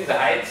computing the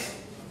heights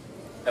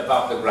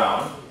above the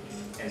ground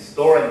and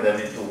storing them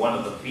into one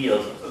of the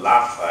fields of the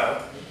last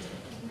file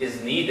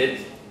is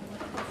needed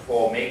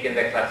for making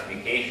the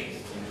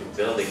classifications into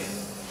building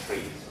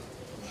trees.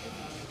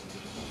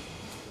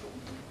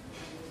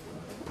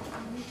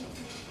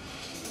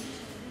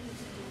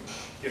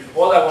 If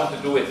all I want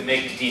to do is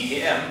make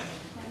DTM,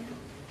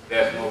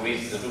 there's no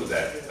reason to do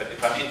that. But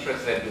if I'm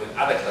interested in doing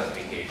other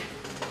classifications,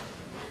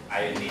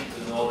 I need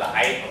to know the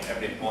height of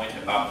every point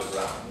above the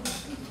ground.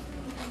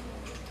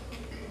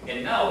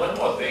 And now, one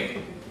more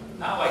thing.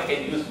 Now I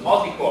can use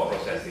multi-core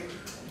processing.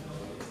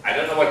 I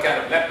don't know what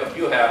kind of laptop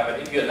you have, but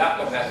if your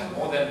laptop has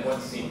more than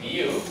one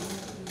CPU,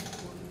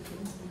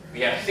 we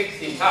have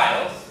 16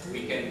 tiles,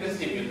 we can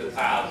distribute the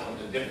tiles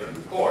onto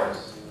different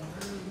cores.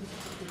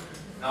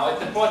 Now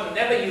it's important,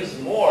 never use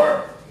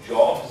more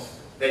jobs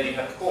than you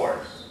have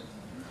cores.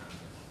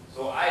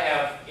 So I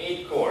have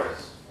 8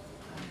 cores.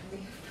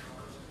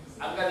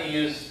 I'm going to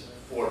use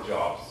 4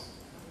 jobs.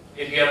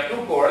 If you have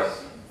 2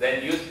 cores,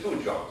 then use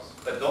 2 jobs,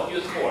 but don't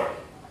use 4,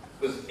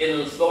 because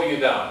it'll slow you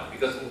down,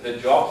 because the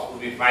jobs will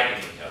be fighting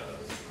each other.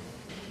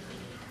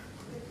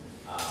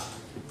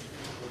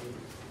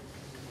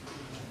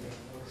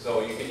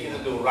 So you can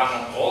either do run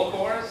on all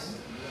cores,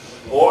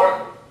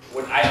 or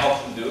what I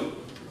often do,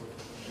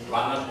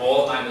 run on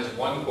all minus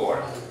 1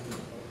 core.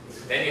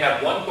 Then you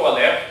have 1 core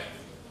left,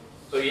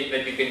 so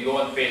that you can go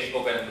on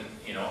Facebook and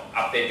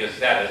update your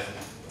status.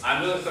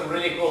 I'm doing some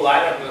really cool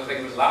LiDAR because like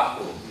this last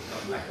tool,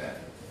 something like that.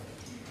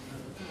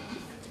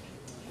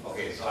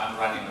 Okay, so I'm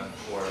running on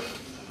 4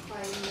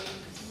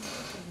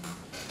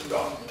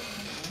 jobs.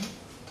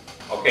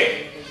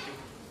 Okay,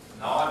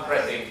 now I'm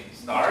pressing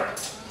start.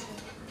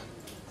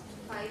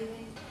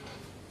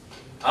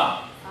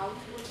 Huh?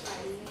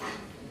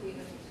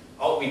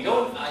 Oh, we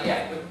don't,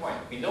 yeah, good point.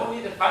 We don't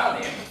need a file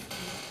name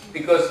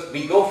because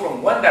we go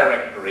from one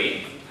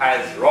directory,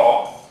 tiles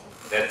raw,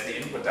 that's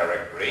the input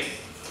directory,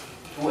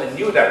 to a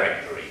new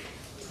directory,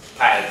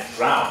 tiles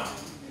ground.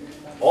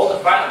 All the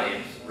file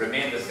names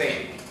remain the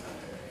same.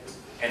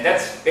 And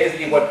that's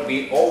basically what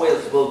we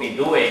always will be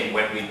doing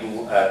when we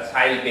do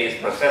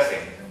tile-based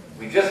processing.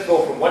 We just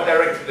go from one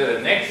directory to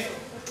the next,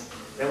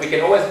 then we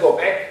can always go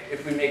back,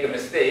 if we make a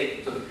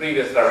mistake, to the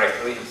previous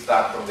directory and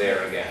start from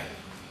there again.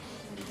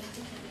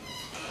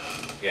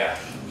 Yeah,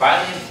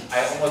 file names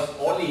I almost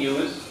only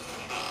use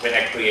when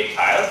I create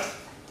tiles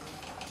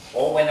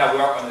or when I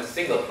work on a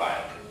single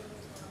file.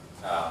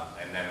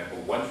 And then I go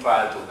one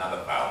file to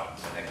another file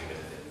and then give it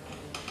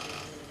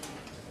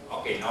a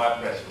Okay, now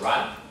I press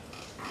run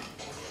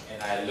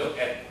and I look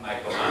at my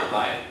command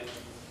line.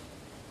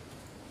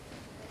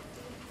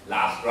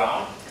 Last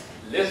round,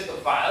 list of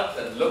files,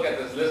 and look at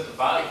this list of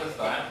files this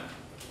time.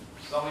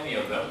 So many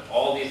of them,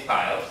 all these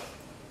tiles.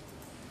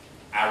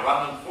 I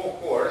run on 4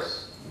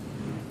 cores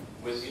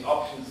with the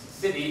options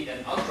city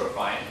and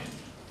ultrafine.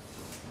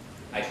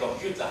 I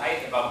compute the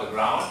height above the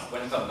ground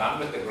once I'm done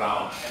with the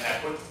ground, and I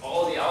put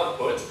all the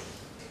output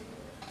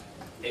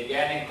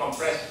again in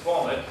compressed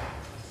format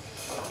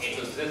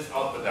into this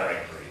output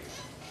directory,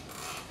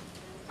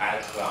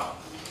 tiles ground.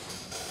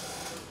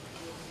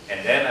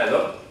 And then I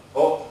look,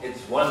 oh,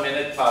 it's 1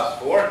 minute past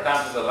 4,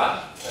 time for the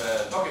lunch,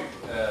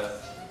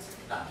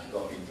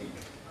 coffee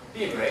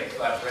tea break,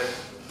 so I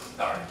press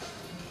start.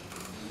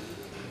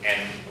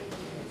 And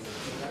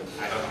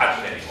I don't touch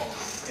it anymore.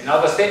 And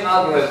now the same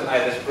algorithm I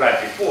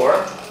described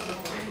before,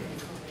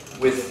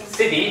 with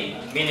city,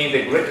 meaning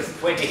the grid is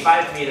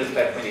 25 meters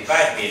by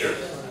 25 meters,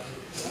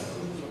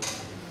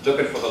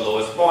 looking for the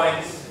lowest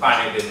points,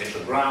 finding the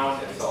initial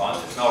ground, and so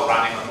on. It's now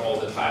running on all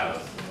the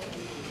tiles.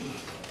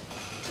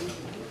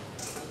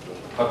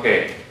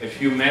 Okay, if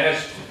you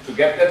managed to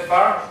get that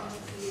far,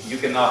 you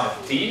can now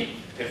have tea.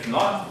 If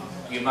not,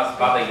 you must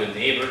bother your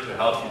neighbor to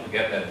help you to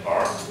get that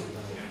far,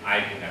 and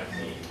I can have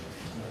tea.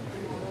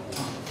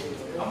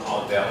 I'm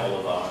out there all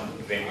alone,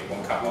 drinking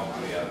one cup of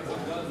tea.